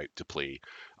we are about to play,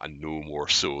 and no more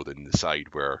so than the side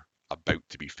we're about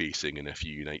to be facing in a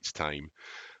few nights' time.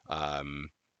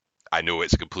 I know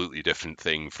it's a completely different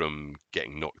thing from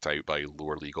getting knocked out by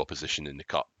lower league opposition in the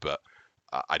cup, but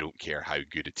I don't care how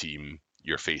good a team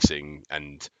you're facing.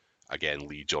 And again,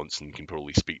 Lee Johnson can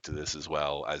probably speak to this as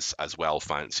well. As well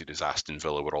fancied as Aston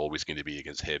Villa were always going to be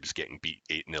against Hibs, getting beat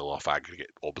 8-0 off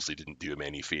aggregate obviously didn't do him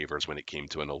any favours when it came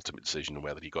to an ultimate decision on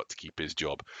whether he got to keep his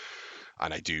job.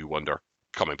 And I do wonder,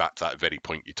 coming back to that very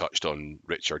point you touched on,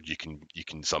 Richard, you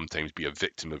can sometimes be a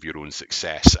victim of your own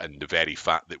success, and the very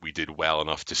fact that we did well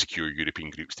enough to secure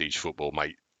European group stage football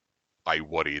might, I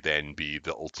worry, then be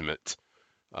the ultimate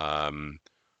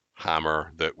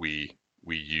hammer that we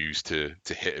use to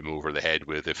hit him over the head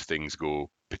with if things go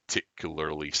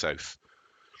particularly south.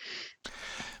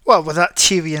 Well, with that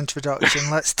cheery introduction,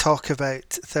 let's talk about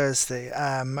Thursday.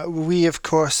 We, of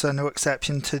course, are no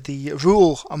exception to the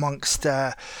rule amongst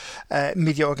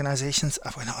media organisations.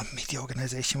 We're not a media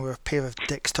organisation, we're a pair of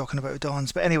dicks talking about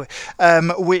Dons. But anyway,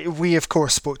 we of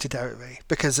course spoke to Derek Rae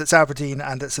because it's Aberdeen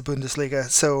and it's the Bundesliga.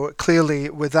 So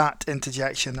clearly, with that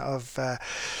interjection of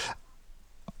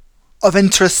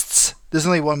interests, there's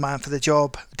only one man for the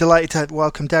job. Delighted to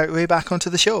welcome Derek Rae back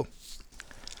onto the show.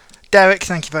 Derek,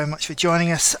 thank you very much for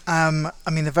joining us.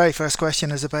 The very first question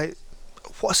is about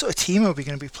what sort of team are we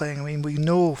going to be playing? I mean, we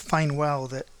know fine well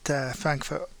that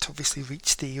Frankfurt obviously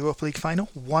reached the Europa League final,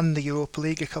 won the Europa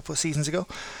League a couple of seasons ago,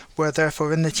 were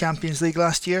therefore in the Champions League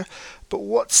last year. But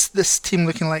what's this team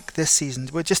looking like this season?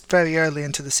 We're just very early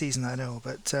into the season, I know,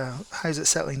 but how's it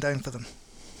settling down for them?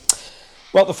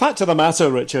 Well, the fact of the matter,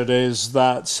 Richard, is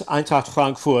that Eintracht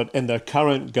Frankfurt in their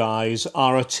current guise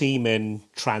are a team in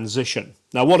transition.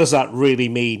 Now, what does that really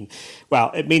mean?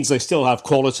 Well, it means they still have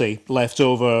quality left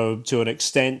over to an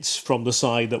extent from the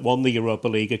side that won the Europa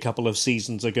League a couple of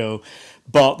seasons ago,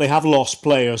 but they have lost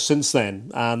players since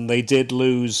then, and they did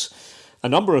lose a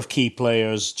number of key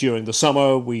players during the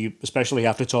summer. We especially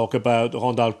have to talk about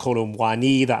Rondal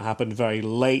Colomboigny. That happened very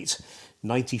late.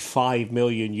 €95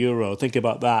 million. Think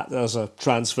about that as a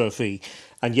transfer fee.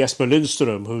 And Jesper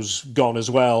Lundström, who's gone as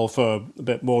well for a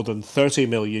bit more than €30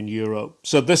 million.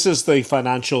 So this is the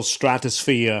financial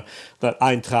stratosphere that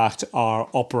Eintracht are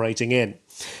operating in.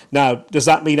 Now, does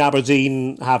that mean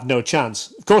Aberdeen have no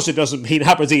chance? Of course it doesn't mean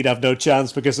Aberdeen have no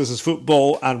chance, because this is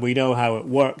football and we know how it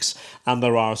works and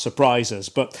there are surprises.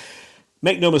 But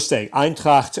make no mistake,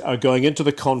 Eintracht are going into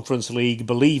the Conference League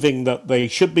believing that they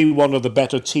should be one of the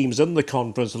better teams in the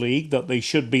Conference League, that they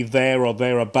should be there or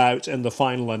thereabout in the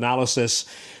final analysis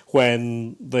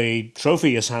when the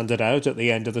trophy is handed out at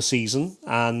the end of the season.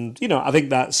 And, I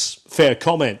think that's fair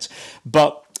comment.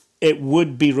 But it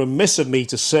would be remiss of me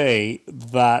to say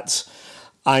that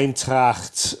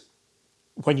Eintracht,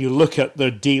 when you look at their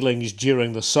dealings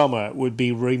during the summer, it would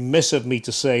be remiss of me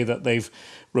to say that they've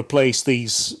replaced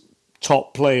these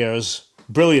top players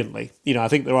brilliantly. I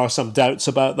think there are some doubts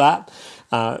about that,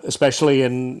 especially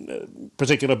in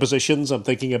particular positions. I'm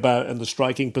thinking about in the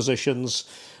striking positions,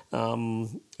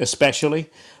 especially.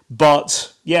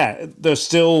 But yeah, they're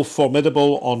still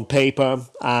formidable on paper.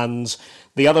 And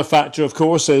the other factor, of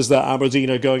course, is that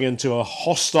Aberdeen are going into a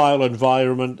hostile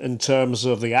environment in terms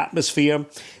of the atmosphere.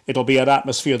 It'll be an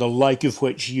atmosphere the like of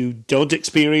which you don't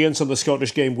experience in the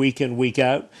Scottish game week in, week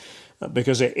out,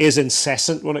 because it is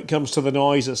incessant when it comes to the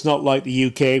noise. It's not like the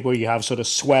UK where you have sort of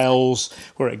swells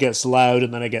where it gets loud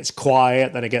and then it gets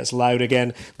quiet, then it gets loud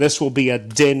again. This will be a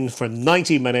din for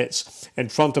 90 minutes in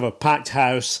front of a packed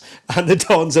house, and the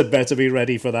Dons had better be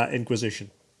ready for that inquisition.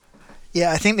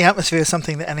 Yeah, I think the atmosphere is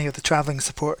something that any of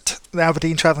the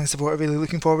Aberdeen travelling support are really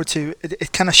looking forward to.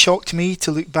 It kind of shocked me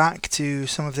to look back to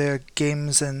some of their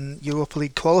games in Europa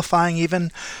League qualifying,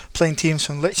 even playing teams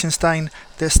from Liechtenstein.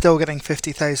 They're still getting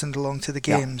 50,000 along to the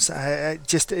games. Yeah.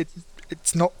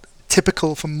 It's not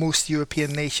typical for most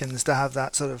European nations to have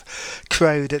that sort of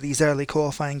crowd at these early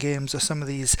qualifying games, or some of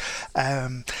these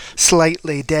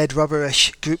slightly dead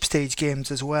rubberish group stage games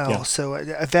as well. Yeah. So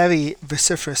a very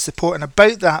vociferous support. And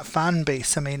about that fan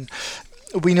base, I mean,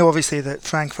 we know obviously that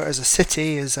Frankfurt as a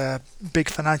city is a big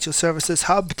financial services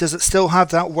hub. Does it still have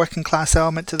that working class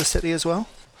element to the city as well?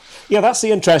 Yeah, that's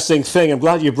the interesting thing. I'm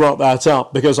glad you brought that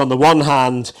up, because on the one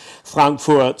hand,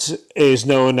 Frankfurt is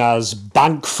known as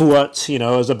Bankfurt,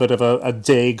 as a bit of a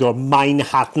dig, or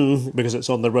Mainhattan, because it's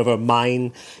on the River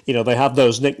Main. They have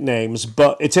those nicknames,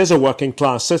 but it is a working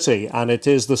class city, and it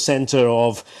is the centre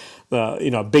of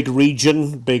big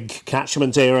region, big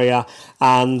catchment area,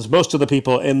 and most of the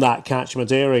people in that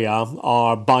catchment area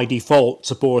are by default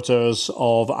supporters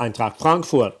of Eintracht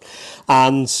Frankfurt.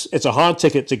 And it's a hard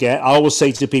ticket to get. I always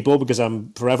say to people, because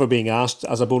I'm forever being asked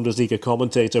as a Bundesliga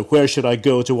commentator, where should I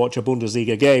go to watch a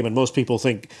Bundesliga game? And most people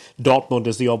think Dortmund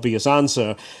is the obvious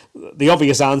answer. The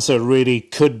obvious answer really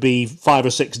could be 5 or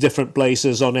 6 different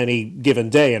places on any given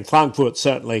day, and Frankfurt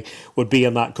certainly would be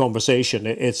in that conversation.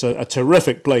 It's a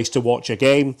terrific place to watch a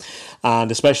game,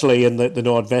 and especially in the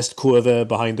Nordwestkurve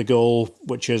behind the goal,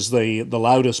 which is the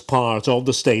loudest part of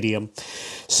the stadium.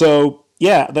 So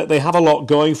yeah, they have a lot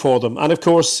going for them. And of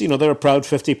course, they're a proud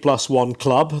 50+1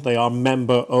 club. They are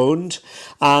member owned.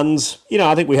 And,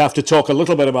 I think we have to talk a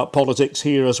little bit about politics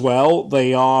here as well.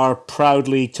 They are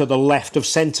proudly to the left of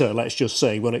centre, let's just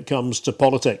say, when it comes to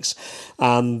politics.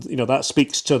 And, that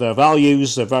speaks to their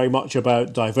values. They're very much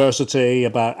about diversity,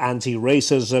 about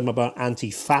anti-racism, about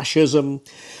anti-fascism.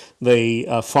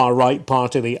 The far-right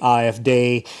party, the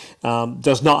AfD,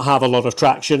 does not have a lot of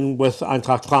traction with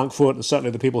Eintracht Frankfurt, and certainly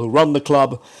the people who run the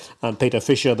club. And Peter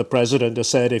Fischer, the president, has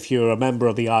said if you're a member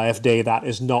of the AfD, that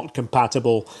is not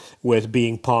compatible with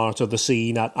being part of the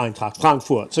scene at Eintracht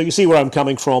Frankfurt. So you see where I'm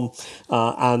coming from,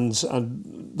 and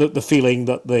the feeling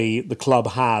that the club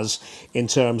has in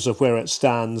terms of where it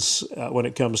stands when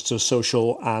it comes to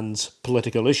social and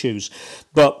political issues.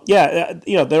 But yeah,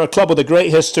 they're a club with a great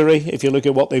history. If you look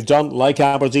at what they've done, like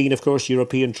Aberdeen, of course,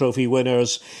 European trophy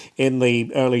winners in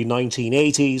the early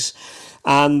 1980s.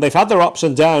 And they've had their ups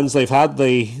and downs. They've had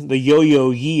the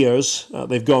yo-yo years.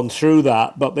 They've gone through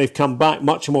that, but they've come back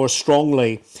much more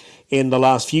strongly in the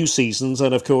last few seasons.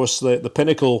 And of course, the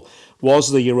pinnacle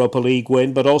was the Europa League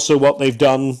win, but also what they've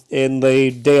done in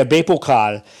the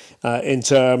DFB-Pokal in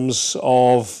terms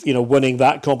of winning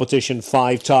that competition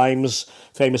 5 times,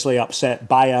 famously upset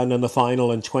Bayern in the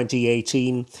final in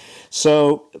 2018.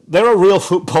 So they're a real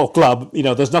football club.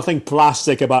 There's nothing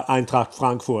plastic about Eintracht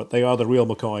Frankfurt. They are the real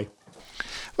McCoy.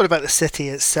 What about the city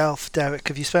itself, Derek?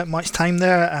 Have you spent much time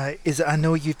there? I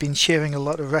know you've been sharing a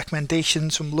lot of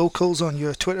recommendations from locals on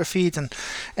your Twitter feed, and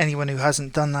anyone who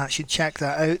hasn't done that should check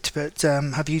that out. But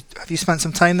have you spent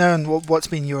some time there, and what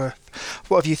have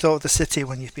you thought of the city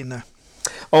when you've been there?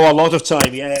 Oh, a lot of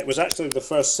time. Yeah, it was actually the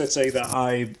first city that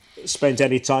I spent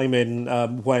any time in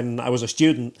when I was a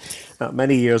student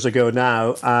many years ago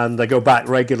now, and I go back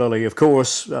regularly, of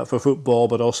course, for football,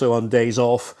 but also on days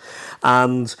off.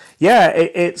 And yeah,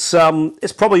 it's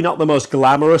probably not the most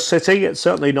glamorous city. It's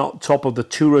certainly not top of the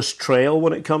tourist trail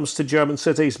when it comes to German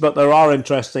cities, but there are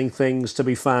interesting things to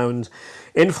be found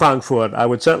in Frankfurt. I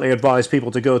would certainly advise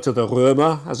people to go to the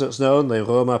Römer, as it's known, the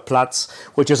Römer Platz,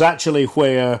 which is actually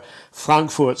where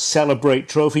Frankfurt celebrate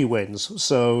trophy wins.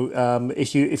 So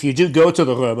if you do go to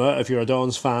the Römer, if you're a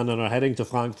Dons fan and are heading to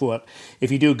Frankfurt,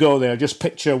 if you do go there, just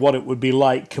picture what it would be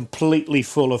like completely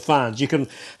full of fans. You can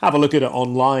have a look at it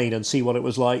online and see what it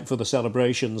was like for the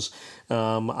celebrations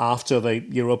after the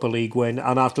Europa League win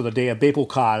and after the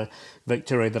DFB-Pokal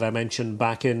victory that I mentioned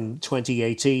back in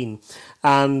 2018.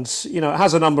 And, it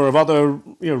has a number of other,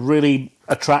 really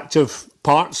attractive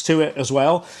parts to it as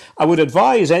well. I would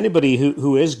advise anybody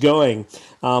who is going,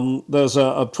 there's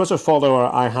a Twitter follower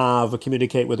I have,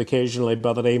 communicate with occasionally,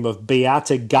 by the name of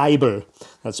Beate Geibel.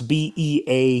 That's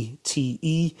Beate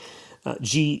Geibel,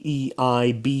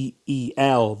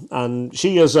 and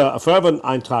she is a fervent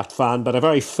Eintracht fan, but a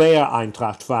very fair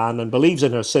Eintracht fan, and believes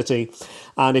in her city.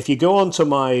 And if you go onto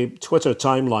my Twitter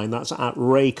timeline, that's at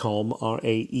Raecom,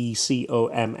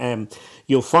 Raecomm,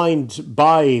 you'll find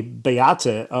by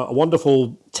Beate a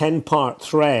wonderful 10-part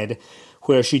thread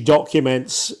where she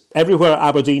documents everywhere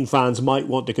Aberdeen fans might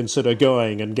want to consider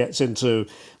going, and gets into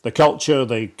the culture,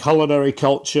 the culinary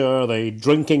culture, the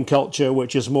drinking culture,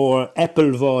 which is more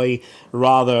Eppleboy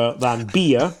rather than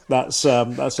beer. That's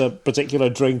a particular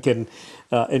drink in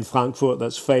Frankfurt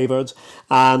that's favoured.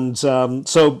 And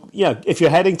so, yeah, if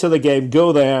you're heading to the game,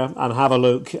 go there and have a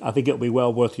look. I think it'll be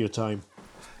well worth your time.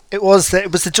 It was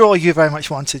the draw you very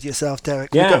much wanted yourself,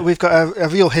 Derek. Yeah. We've got a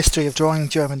real history of drawing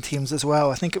German teams as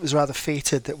well. I think it was rather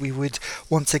fated that we would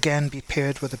once again be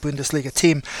paired with a Bundesliga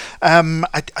team.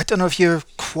 I don't know if you're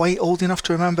quite old enough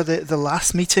to remember the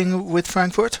last meeting with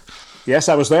Frankfurt. Yes,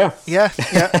 I was there. Yeah.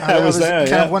 I was there.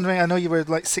 Kind of wondering. I know you were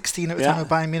like 16 at the time of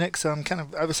Bayern Munich, so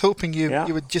I was hoping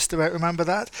you would just about remember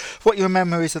that. What are your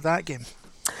memories of that game?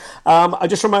 I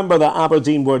just remember that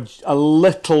Aberdeen were a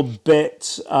little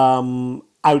bit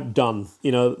outdone.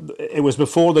 It was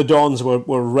before the Dons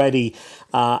were ready,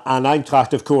 and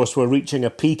Eintracht, of course, were reaching a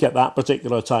peak at that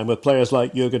particular time with players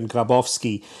like Jurgen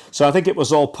Grabowski. So I think it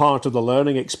was all part of the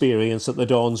learning experience that the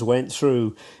Dons went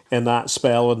through in that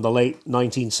spell in the late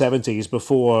 1970s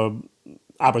before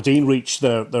Aberdeen reached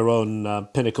their own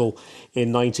pinnacle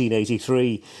in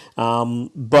 1983.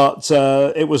 But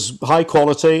it was high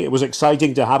quality. It was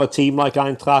exciting to have a team like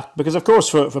Eintracht because, of course,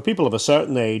 for people of a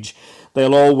certain age,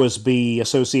 they'll always be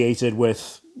associated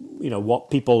with what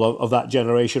people of that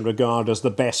generation regard as the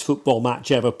best football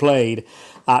match ever played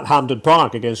at Hampden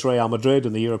Park against Real Madrid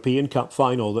in the European Cup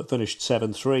final that finished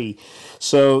 7-3.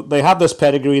 So they have this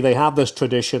pedigree, they have this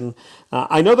tradition.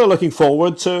 I know they're looking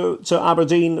forward to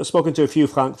Aberdeen. I've spoken to a few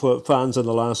Frankfurt fans in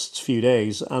the last few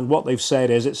days, and what they've said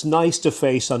is it's nice to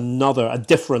face a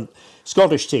different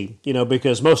Scottish team,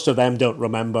 because most of them don't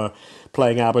remember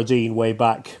playing Aberdeen way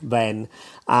back then.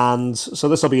 And so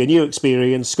this will be a new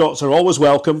experience. Scots are always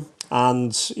welcome.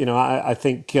 And, I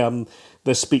think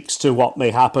this speaks to what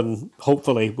may happen,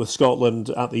 hopefully, with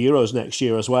Scotland at the Euros next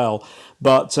year as well.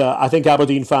 But I think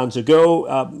Aberdeen fans who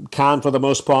go can, for the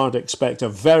most part, expect a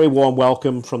very warm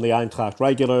welcome from the Eintracht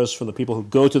regulars, from the people who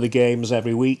go to the games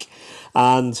every week.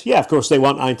 And, yeah, of course, they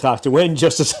want Eintracht to win,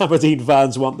 just as Aberdeen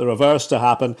fans want the reverse to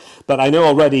happen. But I know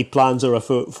already plans are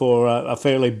afoot for a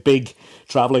fairly big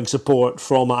travelling support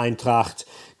from Eintracht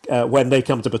when they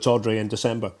come to Pittodrie in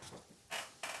December.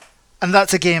 And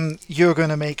that's a game you're going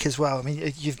to make as well. I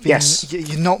mean,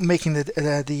 you're not making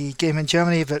the game in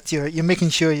Germany, but you're making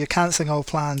sure you're cancelling all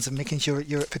plans and making sure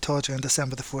you're at Pittodrie on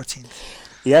December the 14th.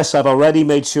 Yes, I've already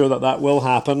made sure that will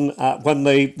happen. When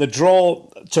the draw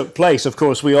took place, of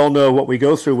course, we all know what we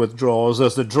go through with draws.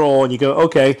 There's the draw, and you go,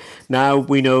 okay, now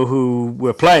we know who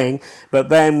we're playing, but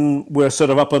then we're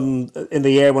sort of up in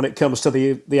the air when it comes to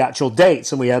the actual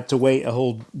dates, and we had to wait a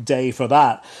whole day for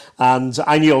that. And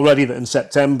I knew already that in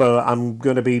September I'm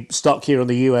going to be stuck here in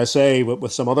the USA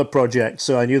with some other projects,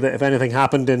 so I knew that if anything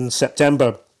happened in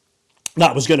September,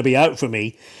 that was going to be out for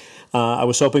me. I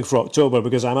was hoping for October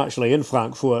because I'm actually in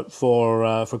Frankfurt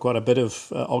for quite a bit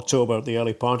of October, the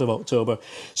early part of October.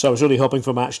 So I was really hoping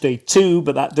for match day 2,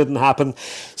 but that didn't happen.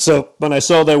 So when I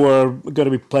saw they were going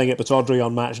to be playing at Pittodrie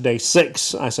on match day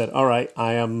 6, I said, all right,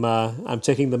 I'm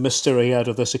taking the mystery out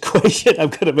of this equation. I'm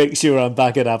going to make sure I'm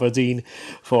back at Aberdeen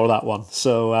for that one.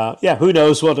 So who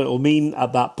knows what it'll mean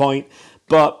at that point.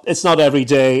 But it's not every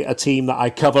day a team that I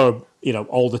cover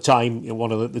all the time.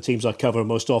 One of the teams I cover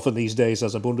most often these days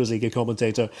as a Bundesliga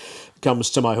commentator comes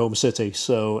to my home city.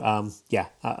 So,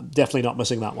 definitely not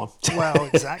missing that one. Well,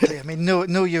 exactly. I mean,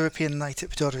 no European night at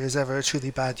Pittodrie is ever a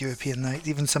truly bad European night,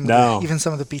 even some of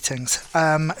the beatings.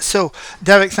 So,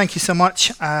 Derek, thank you so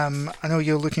much. I know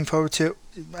you're looking forward to it,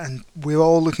 and we're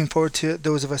all looking forward to it,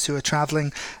 those of us who are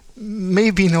travelling.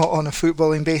 Maybe not on a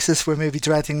footballing basis, we're maybe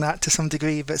dreading that to some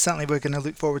degree, but certainly we're going to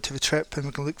look forward to the trip and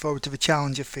we're going to look forward to the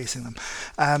challenge of facing them.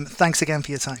 Thanks again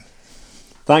for your time.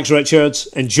 Thanks, Richard.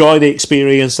 Enjoy the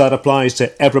experience. That applies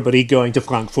to everybody going to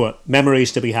Frankfurt.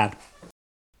 Memories to be had.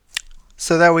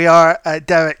 So there we are,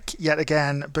 Derek yet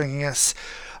again bringing us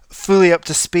fully up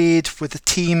to speed with the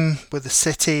team, with the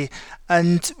city,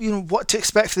 and what to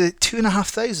expect for the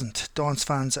 2,500 Dons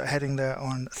fans that are heading there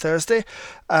on Thursday,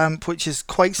 which is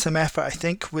quite some effort, I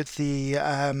think, with the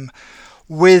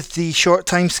short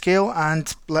time scale,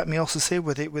 and let me also say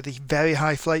with the very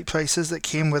high flight prices that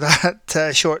came with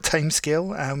that short time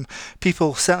scale.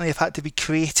 People certainly have had to be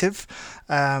creative.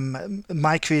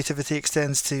 My creativity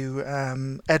extends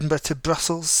to Edinburgh to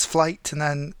Brussels flight and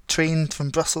then train from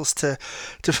Brussels to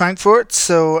Frankfurt,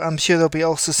 so I'm sure there'll be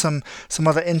also some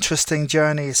other interesting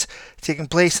journeys taking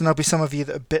place, and there'll be some of you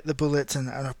that have bit the bullet and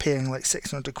are paying like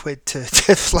 600 quid to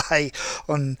fly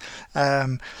on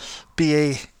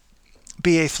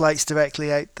BA flights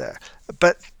directly out there.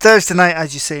 But Thursday night,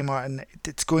 as you say, Martin,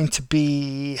 it's going to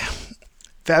be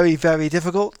very, very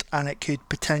difficult, and it could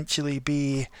potentially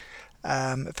be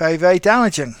very, very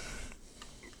damaging.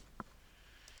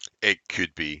 It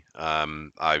could be.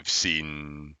 I've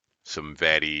seen some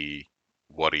very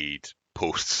worried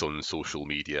posts on social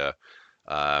media.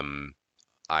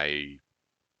 I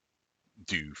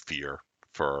do fear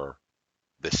for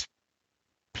this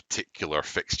particular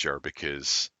fixture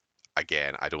because,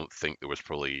 again, I don't think there was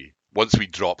probably, once we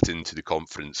dropped into the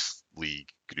Conference League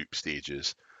group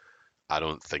stages, I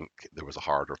don't think there was a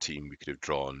harder team we could have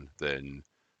drawn than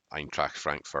Eintracht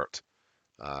Frankfurt.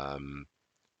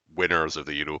 Winners of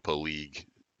the Europa League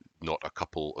not a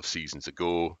couple of seasons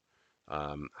ago,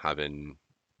 having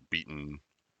beaten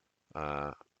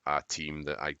a team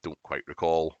that I don't quite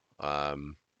recall.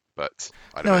 But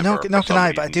I no, can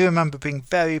I? But I do remember being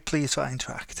very pleased for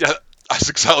Eintracht. Yeah, That's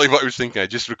exactly what I was thinking. I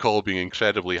just recall being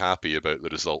incredibly happy about the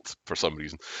result for some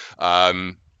reason.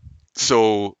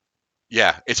 So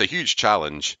yeah, it's a huge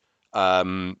challenge.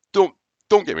 Don't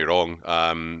get me wrong.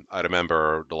 I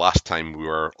remember the last time we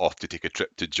were off to take a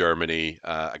trip to Germany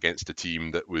against a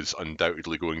team that was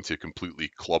undoubtedly going to completely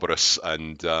clobber us,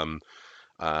 and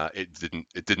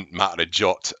it didn't matter a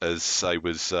jot as I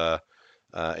was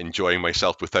enjoying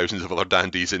myself with thousands of other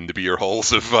dandies in the beer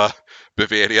halls of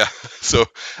Bavaria. So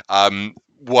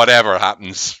whatever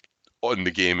happens on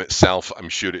the game itself, I'm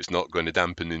sure it's not going to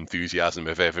dampen the enthusiasm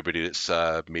of everybody that's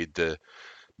made the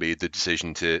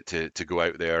decision to go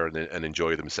out there and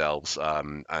enjoy themselves.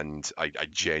 And I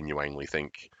genuinely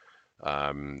think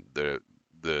the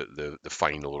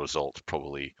final result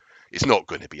probably it's not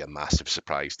going to be a massive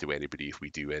surprise to anybody if we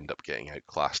do end up getting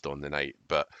outclassed on the night.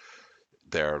 But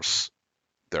there's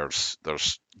there's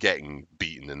getting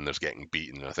beaten and there's getting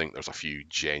beaten. And I think there's a few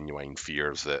genuine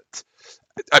fears that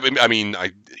I'm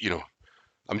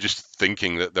just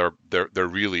thinking that there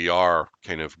really are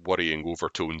kind of worrying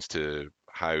overtones to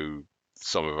how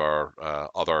some of our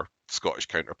other Scottish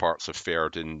counterparts have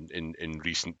fared in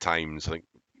recent times. I think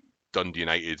Dundee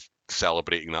United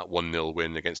celebrating that 1-0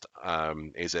 win against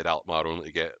AZ Alkmaar only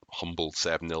to get humbled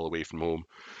 7-0 away from home.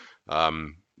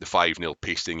 The 5-0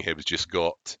 pasting Hibs just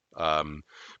got.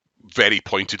 Very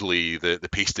pointedly, the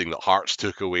pasting that Hearts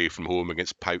took away from home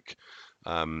against PAOK,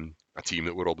 a team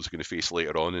that we're obviously going to face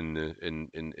later on in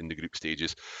the group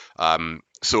stages.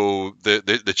 So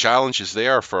the challenge is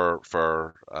there for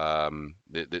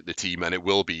the team, and it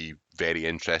will be very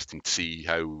interesting to see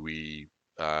how we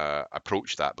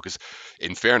approach that. Because,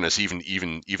 in fairness,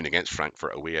 even against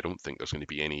Frankfurt away, I don't think there's going to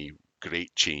be any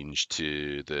great change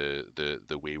to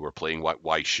the way we're playing.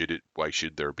 Why should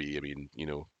there be? I mean,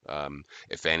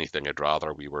 if anything, I'd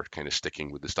rather we were kind of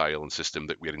sticking with the style and system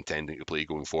that we're intending to play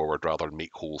going forward, rather than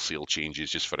make wholesale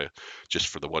changes just for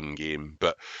the one game.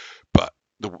 But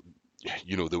the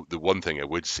the one thing I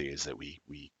would say is that we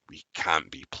can't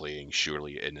be playing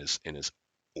surely in as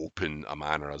open a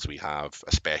manner as we have,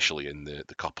 especially in the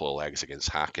couple of legs against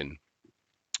Hacken,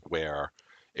 where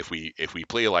if we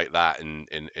play like that in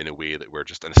a way that we're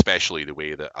just, and especially the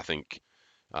way that I think,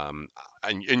 and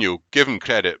give him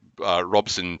credit,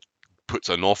 Robson puts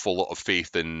an awful lot of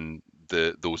faith in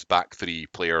those back three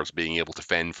players being able to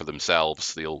fend for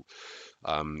themselves.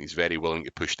 He's very willing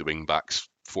to push the wing backs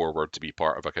forward to be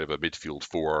part of a kind of a midfield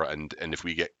four, and if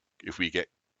we get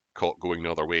caught going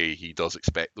the other way, he does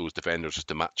expect those defenders just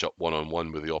to match up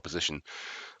one-on-one with the opposition.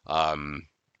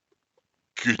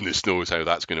 Goodness knows how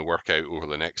that's going to work out over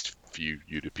the next few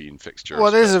European fixtures.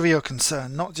 Well, it is a real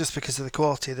concern, not just because of the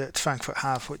quality that Frankfurt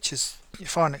have, which is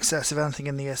far in excess of anything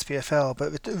in the SPFL,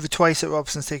 but the twice that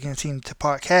Robson's taking a team to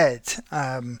Parkhead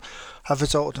have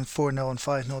resulted in 4-0 and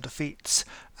 5-0 defeats.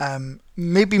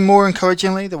 Maybe more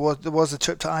encouragingly, there was a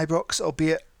trip to Ibrox,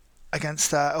 albeit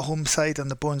against a home side on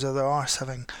the bones of their arse,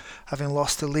 having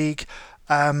lost the league.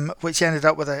 Which ended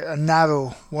up with a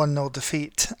narrow 1-0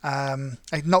 defeat.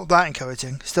 Not that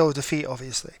encouraging, still a defeat,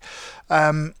 obviously.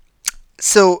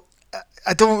 So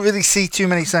I don't really see too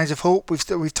many signs of hope.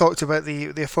 We've talked about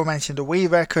the aforementioned away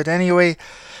record anyway.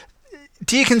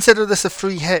 Do you consider this a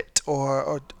free hit,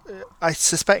 or I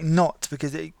suspect not,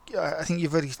 because I think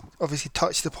you've already obviously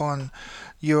touched upon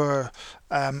your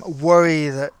worry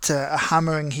that a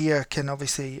hammering here can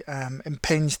obviously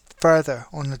impinge further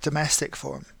on the domestic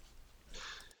form.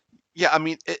 Yeah, I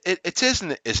mean, it is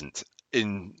and it isn't.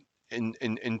 In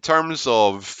terms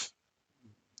of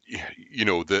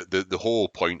the whole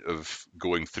point of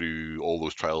going through all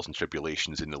those trials and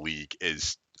tribulations in the league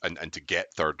is, and to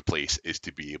get third place, is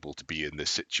to be able to be in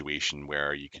this situation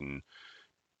where you can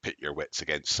pit your wits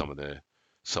against some of the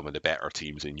better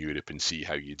teams in Europe and see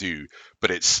how you do.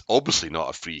 But it's obviously not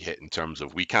a free hit in terms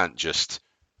of we can't just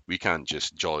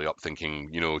jolly up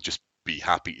thinking, just be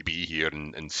happy to be here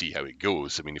and see how it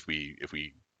goes. I mean, if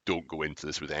we don't go into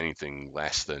this with anything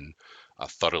less than a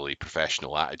thoroughly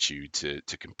professional attitude to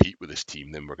compete with this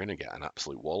team, then we're going to get an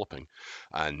absolute walloping.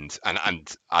 And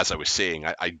as I was saying,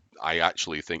 I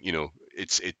actually think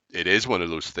it is one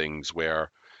of those things where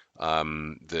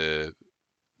the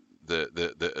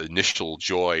initial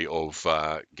joy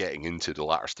of getting into the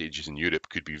latter stages in Europe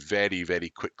could be very, very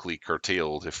quickly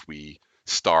curtailed if we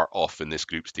start off in this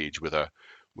group stage with a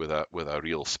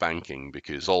real spanking,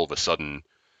 because all of a sudden,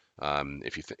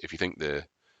 if you think the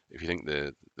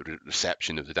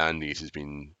reception of the Dandies has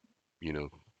been,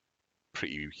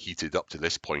 pretty heated up to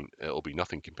this point, it'll be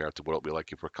nothing compared to what it'll be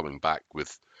like if we're coming back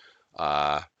with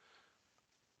a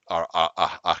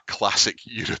classic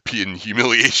European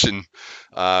humiliation.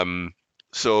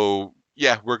 So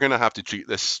yeah, we're going to have to treat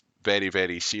this very,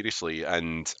 very seriously.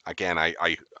 And again,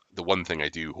 the one thing I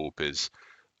do hope is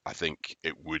I think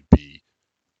it would be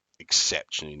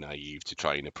exceptionally naive to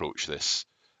try and approach this.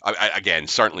 Again,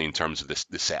 certainly in terms of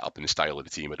the setup and the style of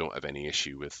the team, I don't have any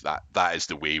issue with that. That is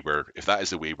the way if that is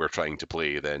the way we're trying to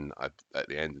play, then at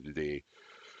the end of the day,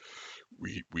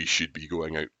 we should be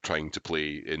going out trying to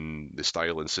play in the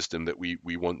style and system that we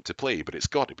want to play. But it's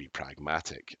got to be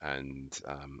pragmatic, and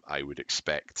I would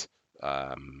expect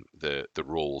the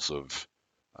roles of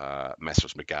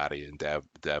Messrs McGarry and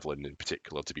Devlin in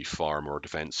particular to be far more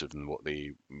defensive than what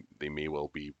they may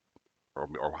well be,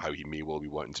 or how he may well be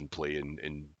wanting to play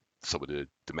in some of the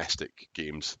domestic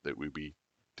games that we'll be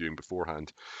doing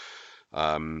beforehand.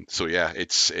 So yeah,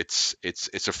 it's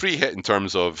a free hit in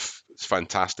terms of it's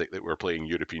fantastic that we're playing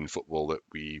European football that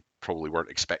we probably weren't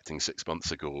expecting 6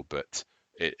 months ago, but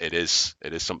it is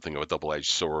something of a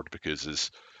double-edged sword,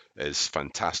 because as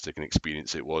fantastic an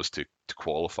experience it was to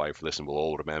qualify for this, and we'll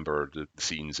all remember the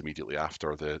scenes immediately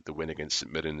after the win against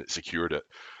St Mirren that secured it.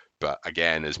 But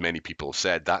again, as many people have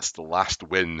said, that's the last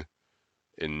win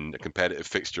in a competitive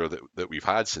fixture that we've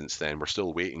had since then. We're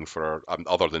still waiting for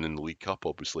other than in the League Cup,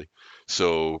 obviously.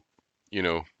 So,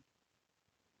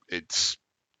 it's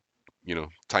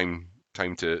time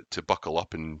to buckle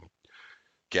up and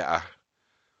get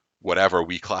whatever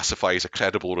we classify as a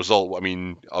credible result. I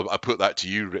mean, I put that to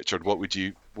you, Richard. What would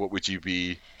you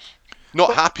be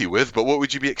not happy with, but what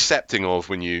would you be accepting of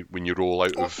when you roll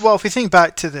out of? Well, if we think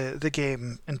back to the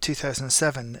game in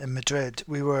 2007 in Madrid,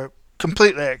 we were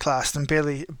completely outclassed and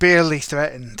barely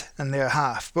threatened in their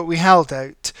half, but we held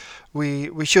out.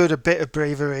 We showed a bit of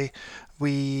bravery.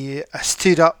 We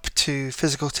stood up to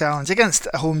physical challenge against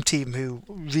a home team who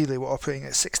really were operating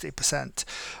at 60%.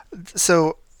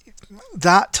 So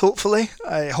that, hopefully,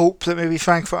 I hope that maybe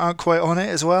Frankfurt aren't quite on it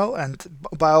as well, and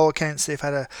by all accounts they've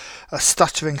had a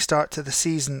stuttering start to the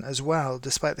season as well,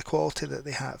 despite the quality that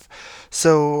they have.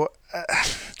 So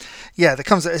yeah,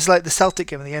 it's like the Celtic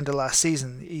game at the end of last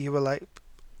season. You were like,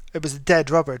 it was dead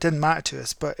rubber. It didn't matter to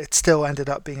us, but it still ended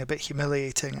up being a bit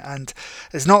humiliating. And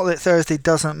it's not that Thursday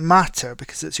doesn't matter,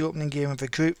 because it's the opening game of a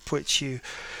group which you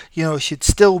should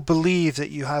still believe that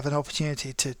you have an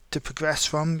opportunity to progress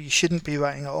from. You shouldn't be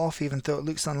writing it off, even though it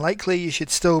looks unlikely. You should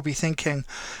still be thinking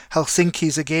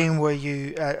Helsinki's a game where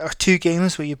or two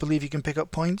games where you believe you can pick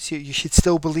up points. You should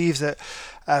still believe that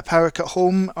Parik at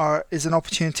home is an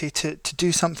opportunity to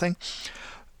do something.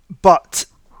 But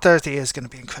Thursday is going to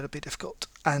be incredibly difficult,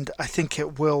 and I think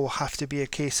it will have to be a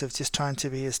case of just trying to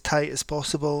be as tight as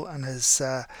possible and as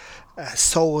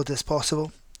solid as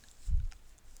possible.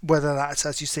 Whether that's,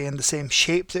 as you say, in the same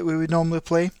shape that we would normally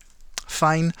play,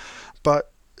 fine,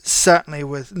 but certainly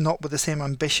not with the same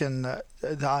ambition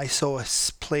that I saw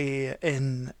us play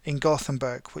in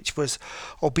Gothenburg, which was,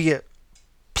 albeit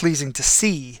pleasing to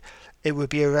see, it would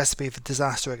be a recipe for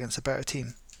disaster against a better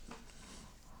team.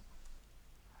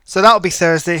 So that'll be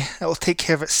Thursday. It'll take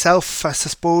care of itself, I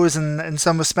suppose, in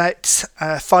some respects.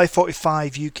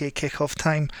 5:45 UK kickoff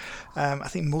time. I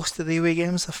think most of the away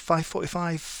games are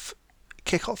 5:45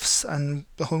 kickoffs, and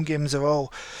the home games are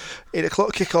all 8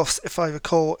 o'clock kickoffs, if I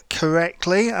recall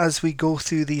correctly, as we go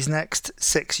through these next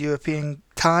 6 European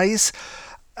ties.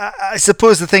 I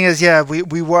suppose the thing is, yeah,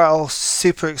 we were all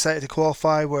super excited to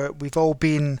qualify. We've all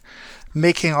been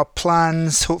making our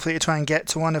plans, hopefully to try and get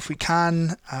to one if we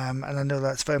can, and I know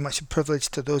that's very much a privilege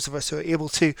to those of us who are able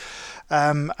to,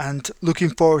 and looking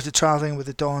forward to travelling with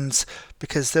the Dons,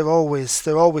 because they're always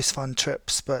fun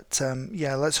trips. But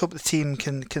yeah, let's hope the team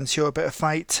can show a bit of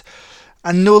fight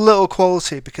and no little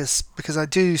quality, because I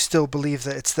do still believe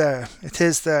that it's there. It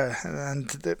is there, and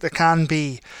there can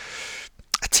be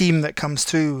a team that comes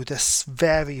through this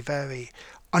very, very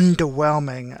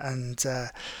underwhelming and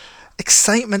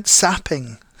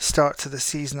excitement-sapping start to the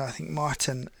season, I think,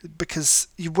 Martin, because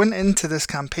you went into this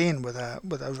campaign with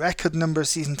a record number of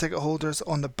season ticket holders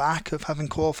on the back of having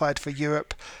qualified for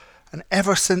Europe, and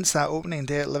ever since that opening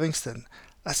day at Livingston,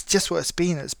 that's just what it's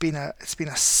been. It's been a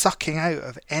sucking out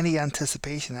of any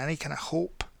anticipation, any kind of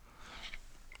hope.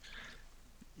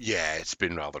 Yeah, it's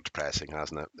been rather depressing,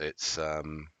 hasn't it?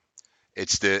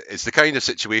 It's the kind of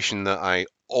situation that I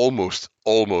almost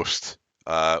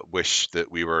wish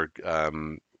that we were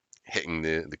hitting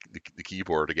the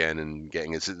keyboard again and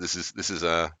getting it. This is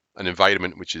an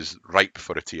environment which is ripe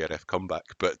for a TRF comeback.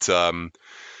 But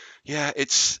yeah,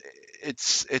 it's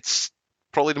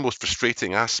probably the most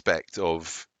frustrating aspect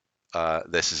of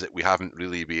this is that we haven't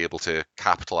really been able to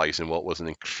capitalise on what was an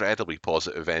incredibly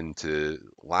positive end to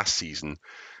last season.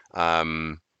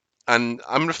 And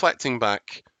I'm reflecting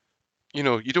back. You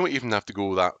don't even have to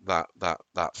go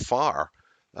that far.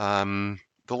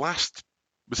 The last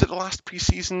was it the last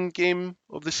pre-season game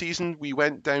of the season? We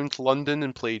went down to London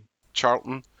and played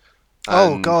Charlton.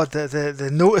 Oh And God, the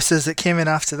notices that came in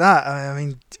after that. I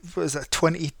mean, what was that,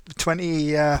 20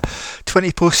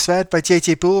 post thread by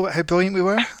JJ Bull about how brilliant we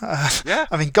were? yeah,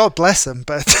 I mean, God bless him,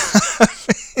 but I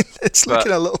mean, it's but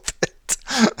looking a little bit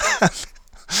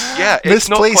yeah, it's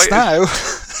not misplaced quite now.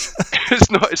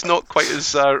 it's not quite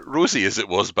as rosy as it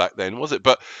was back then, was it?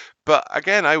 But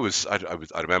again, I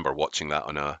remember watching that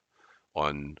on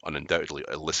an undoubtedly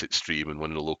illicit stream in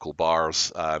one of the local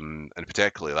bars, and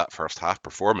particularly that first half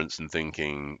performance, and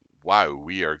thinking, wow,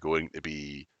 we are going to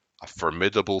be a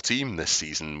formidable team this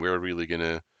season. We're really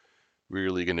gonna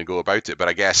go about it. But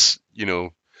I guess,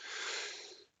 you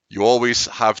always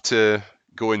have to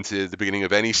go into the beginning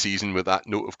of any season with that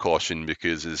note of caution,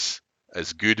 because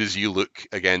as good as you look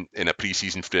again in a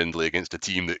preseason friendly against a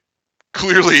team that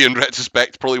clearly in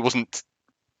retrospect probably wasn't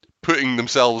putting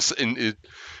themselves into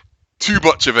too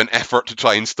much of an effort to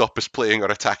try and stop us playing or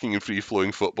attacking and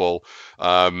free-flowing football.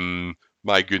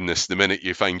 My goodness, the minute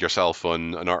you find yourself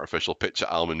on an artificial pitch at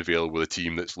Almond Vale with a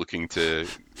team that's looking to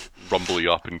rumble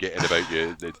you up and get in about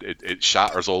you, it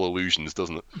shatters all illusions,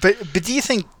 doesn't it? But do you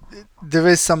think there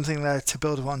is something there to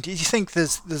build upon? Do you think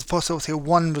there's a possibility of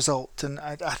one result, and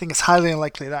I think it's highly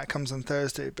unlikely that comes on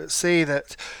Thursday, but say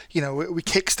that, we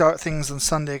kickstart things on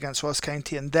Sunday against Ross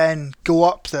County and then go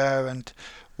up there and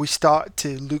we start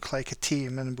to look like a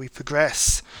team and we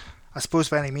progress, I suppose,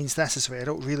 by any means necessary. I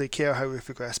don't really care how we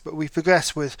progress, but we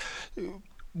progress with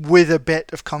a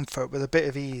bit of comfort, with a bit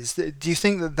of ease. Do you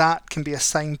think that can be a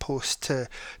signpost to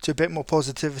a bit more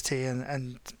positivity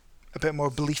and a bit more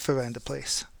belief around the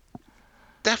place?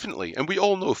 Definitely, and we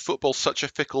all know football's such a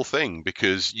fickle thing,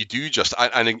 because you do just.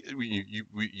 And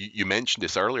you mentioned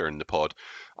this earlier in the pod.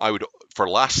 For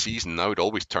last season, I would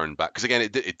always turn back, because again,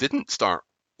 it didn't start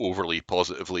overly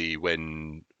positively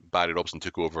when Barry Robson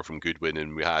took over from Goodwin,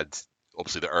 and we had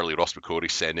obviously the early Ross McCrory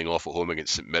sending off at home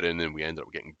against St Mirren, and we ended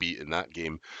up getting beat in that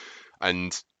game.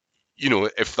 And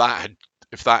if that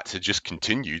had just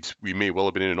continued, we may well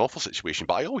have been in an awful situation.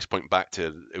 But I always point back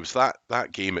to, it was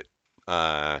that game at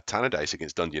Tannadice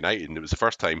against Dundee United, and it was the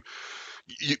first time.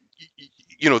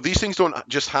 These things don't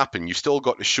just happen. You still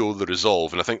got to show the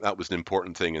resolve, and I think that was an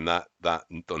important thing in that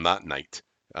on that night.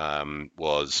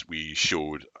 Was we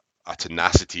showed a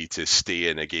tenacity to stay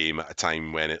in a game at a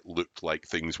time when it looked like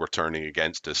things were turning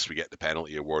against us. We get the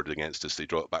penalty awarded against us. They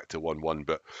draw it back to 1-1,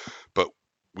 but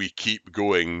we keep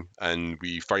going and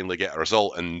we finally get a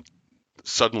result. And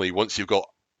suddenly, once you've got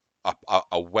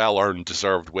a well-earned,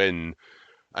 deserved win,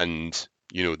 and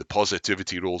the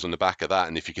positivity rolls on the back of that,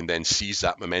 and if you can then seize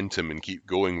that momentum and keep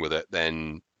going with it,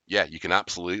 then yeah, you can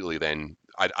absolutely then.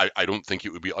 I don't think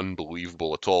it would be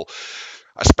unbelievable at all,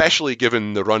 especially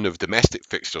given the run of domestic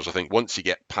fixtures. I think once you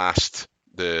get past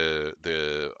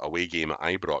the away game at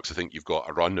Ibrox, I think you've got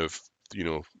a run of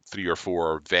 3 or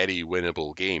 4 very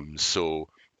winnable games. So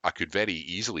I could very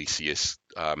easily see us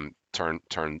turn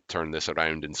this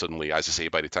around, and suddenly, as I say,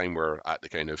 by the time we're at the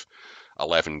kind of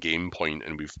 11 game point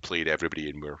and we've played everybody,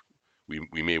 and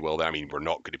we may well. I mean, we're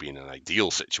not going to be in an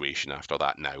ideal situation after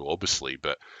that now, obviously,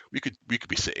 but we could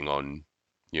be sitting on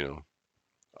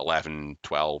 11,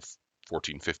 12,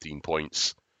 14, 15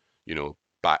 points,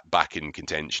 back in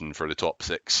contention for the top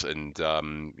 6, and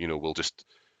we'll just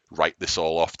write this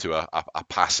all off to a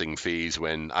passing phase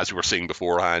when, as we were saying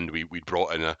beforehand, we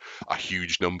brought in a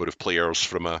huge number of players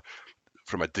from a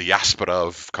diaspora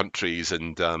of countries,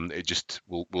 and it just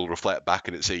will reflect back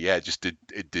and it say, yeah,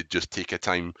 it did just take a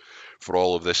time for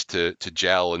all of this to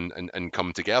gel and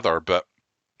come together. But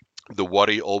the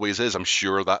worry always is, I'm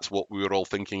sure that's what we were all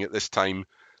thinking at this time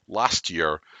last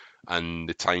year, and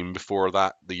the time before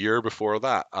that, the year before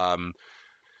that.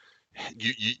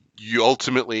 You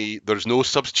ultimately, there's no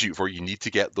substitute for, you need to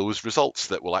get those results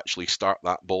that will actually start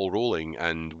that ball rolling.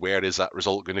 And where is that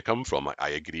result going to come from? I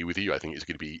agree with you. I think it's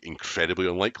going to be incredibly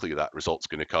unlikely that result's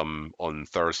going to come on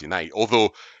Thursday night.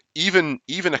 Although even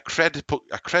a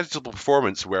creditable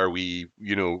performance where we,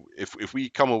 if we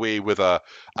come away with a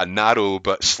narrow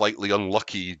but slightly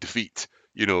unlucky defeat,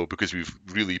 because we've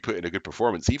really put in a good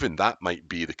performance, even that might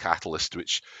be the catalyst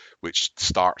which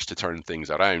starts to turn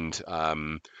things around.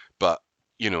 But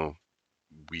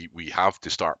we have to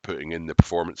start putting in the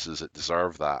performances that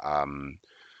deserve that.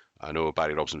 I know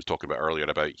Barry Robson was talking about earlier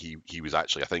about he was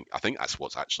actually, I think that's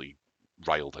what's actually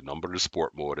riled a number of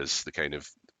sport more, is the kind of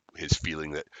his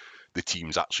feeling that the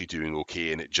team's actually doing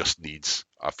okay and it just needs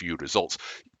a few results.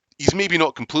 He's maybe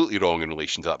not completely wrong in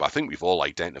relation to that, but I think we've all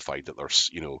identified that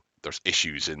there's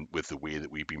issues with the way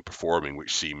that we've been performing,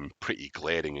 which seem pretty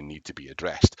glaring and need to be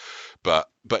addressed. But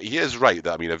he is right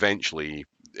that, I mean, eventually,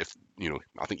 if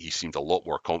I think he seemed a lot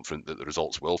more confident that the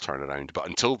results will turn around. But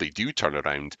until they do turn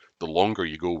around, the longer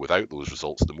you go without those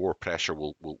results, the more pressure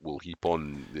will heap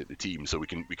on the team. So we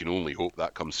can only hope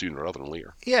that comes sooner rather than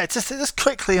later. Yeah, just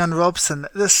quickly on Robson,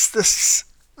 this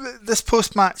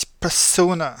post-match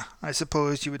persona, I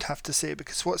suppose you would have to say,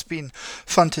 because what's been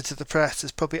fronted to the press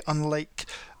is probably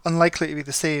unlikely to be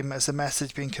the same as the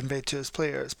message being conveyed to his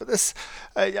players. But this,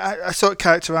 I saw it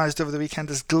characterised over the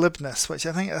weekend as glibness, which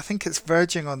I think it's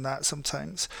verging on that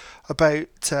sometimes, about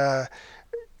how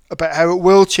it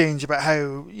will change, about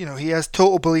how he has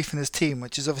total belief in his team,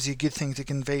 which is obviously a good thing to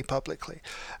convey publicly.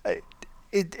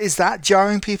 Is that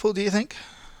jarring people, do you think?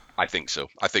 I think so.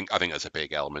 I think that's a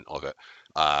big element of it.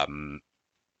 And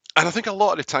I think a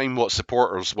lot of the time what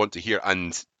supporters want to hear,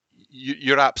 and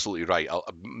you're absolutely right,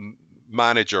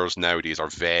 managers nowadays are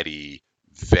very,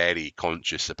 very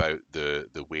conscious about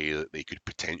the way that they could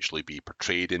potentially be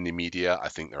portrayed in the media. I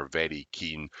think they're very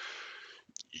keen.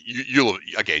 You'll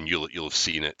have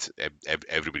seen it.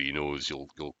 Everybody knows.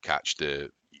 You'll catch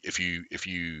if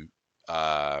you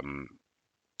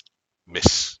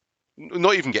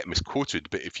not even get misquoted,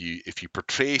 but if you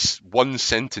portray one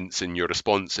sentence in your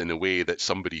response in a way that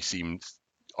somebody seems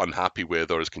unhappy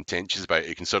with or is contentious about,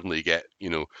 it can suddenly get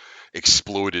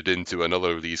exploded into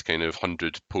another of these kind of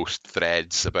 100 post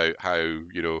threads about how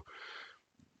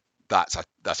that's a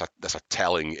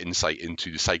telling insight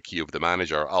into the psyche of the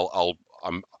manager.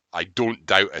 I don't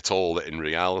doubt at all that in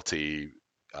reality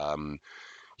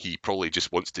he probably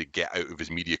just wants to get out of his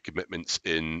media commitments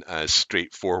in as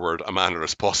straightforward a manner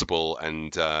as possible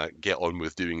and get on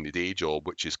with doing the day job,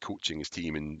 which is coaching his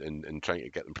team and trying to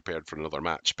get them prepared for another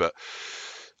match. But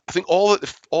I think all that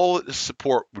the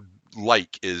support would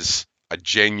like is a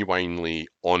genuinely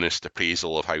honest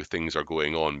appraisal of how things are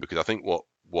going on, because I think what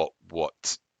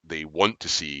they want to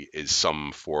see is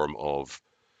some form of,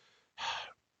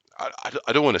 I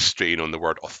don't want to strain on the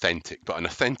word authentic, but an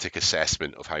authentic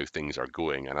assessment of how things are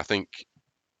going. And I think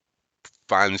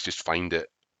fans just find it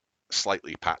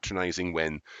slightly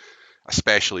patronising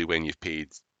especially when you've paid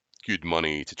good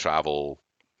money to travel.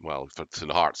 Well, to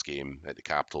the Hearts game at the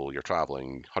capital, you're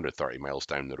travelling 130 miles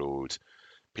down the road,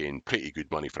 paying pretty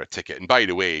good money for a ticket. And by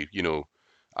the way,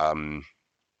 £13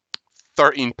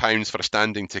 for a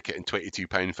standing ticket and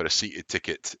 £22 for a seated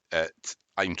ticket at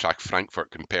Eintracht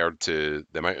Frankfurt compared to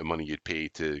the amount of money you'd pay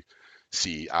to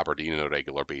see Aberdeen on a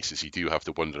regular basis, you do have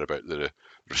to wonder about the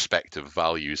respective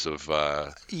values of.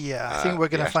 I think we're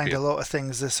going to find FPL. a lot of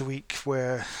things this week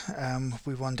where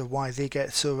we wonder why they get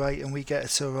it so right and we get it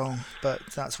so wrong, but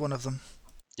that's one of them.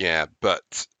 Yeah,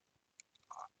 but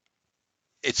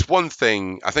it's one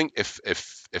thing. I think if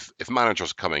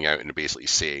managers are coming out and are basically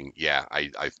saying, yeah,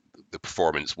 the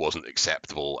performance wasn't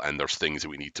acceptable and there's things that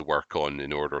we need to work on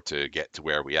in order to get to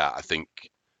where we are, I think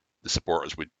the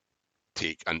supporters would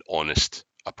take an honest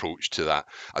approach to that.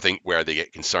 I think where they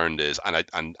get concerned is, and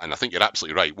I think you're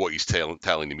absolutely right, what he's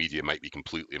telling the media might be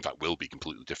completely, in fact, will be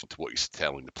completely different to what he's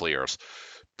telling the players.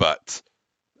 But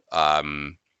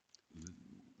the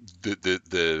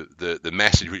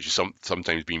message which is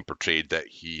sometimes being portrayed that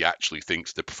he actually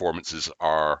thinks the performances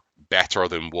are better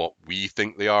than what we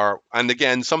think they are, and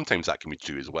again, sometimes that can be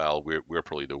true as well. We're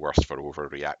probably the worst for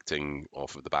overreacting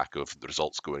off of the back of the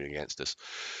results going against us.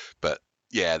 But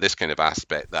yeah, this kind of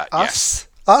aspect that us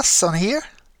on here,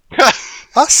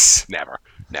 us never.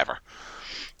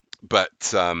 But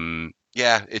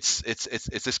yeah, it's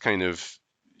this kind of,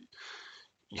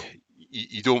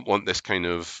 you don't want this kind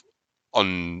of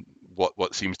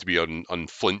what seems to be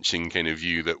unflinching kind of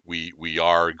view that we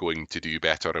are going to do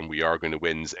better and we are going to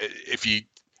win.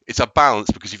 It's a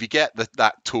balance, because if you get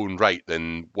that tone right,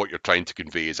 then what you're trying to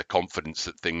convey is a confidence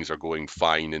that things are going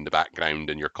fine in the background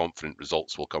and you're confident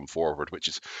results will come forward,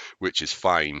 which is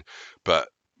fine. But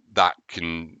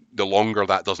the longer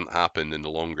that doesn't happen and the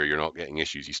longer you're not getting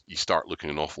issues, you start looking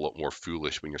an awful lot more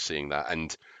foolish when you're saying that.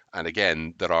 And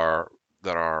again, there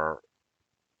are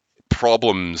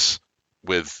problems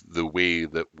with the way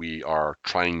that we are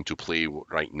trying to play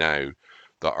right now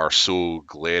that are so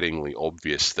glaringly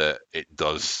obvious that it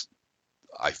does,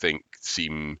 I think,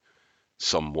 seem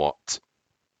somewhat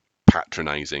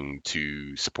patronising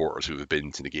to supporters who have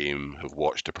been to the game, have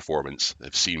watched the performance,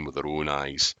 have seen with their own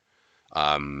eyes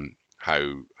how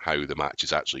the match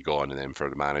has actually gone, and then for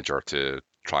the manager to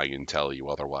try and tell you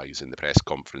otherwise in the press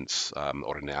conference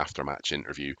or in the after-match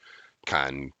interview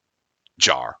can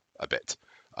jar a bit.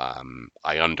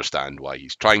 I understand why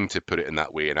he's trying to put it in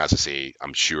that way, and as I say,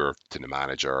 I'm sure to the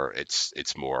manager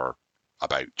it's more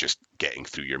about just getting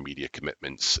through your media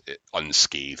commitments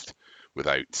unscathed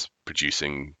without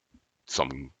producing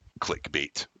some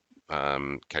clickbait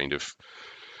kind of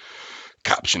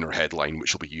caption or headline,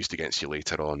 which will be used against you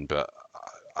later on. But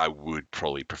I would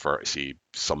probably prefer to see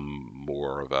some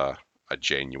more of a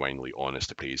genuinely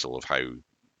honest appraisal of how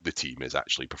the team is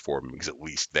actually performing, because at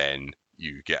least then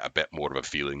you get a bit more of a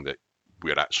feeling that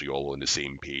we're actually all on the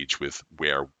same page with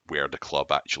where the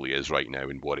club actually is right now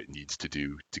and what it needs to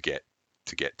do to get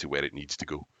to where it needs to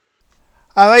go.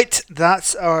 Alright,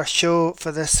 that's our show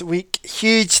for this week.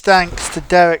 Huge thanks to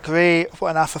Derek Rae.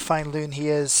 What an alpha fine loon he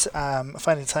is,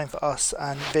 finding time for us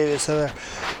and various other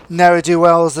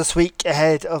ne'er-do-wells this week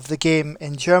ahead of the game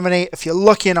in Germany. If you're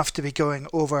lucky enough to be going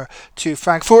over to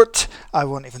Frankfurt, I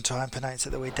won't even try and pronounce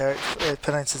it the way Derek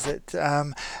pronounces it,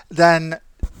 then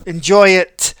enjoy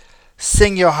it.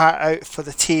 Sing your heart out for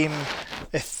the team.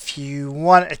 If you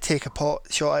want to take a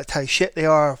pot shot at how shit they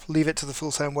are, leave it to the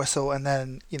full-time whistle and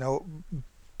then,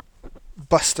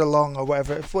 bust along or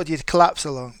whatever. What do you collapse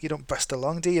along? You don't burst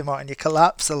along, do you, Martin? You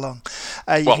collapse along.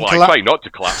 I try not to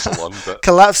collapse along, but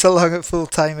collapse along at full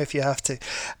time if you have to.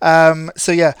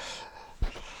 So yeah,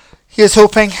 here's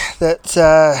hoping that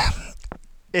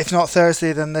if not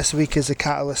Thursday, then this week is a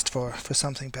catalyst for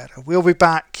something better. We'll be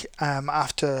back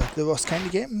after the Ross County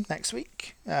game next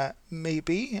week,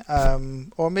 maybe,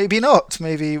 or maybe not.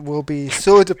 Maybe we'll be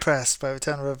so depressed by the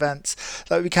turn of events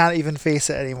that we can't even face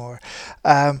it anymore.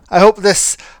 I hope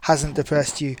this hasn't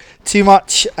depressed you too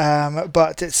much,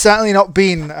 but it's certainly not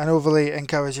been an overly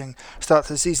encouraging start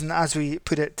to the season, as we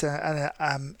put it,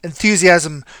 an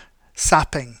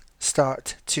enthusiasm-sapping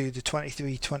start to the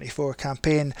 23-24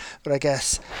 campaign, but I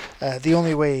guess the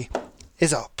only way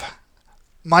is up.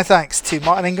 My thanks to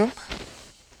Martin Ingram.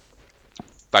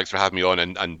 Thanks for having me on,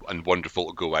 and wonderful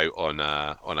to go out on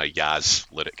a Yaz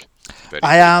lyric.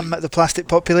 I am the Plastic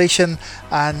Population,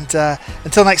 and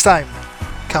until next time,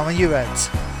 come on you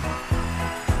Reds.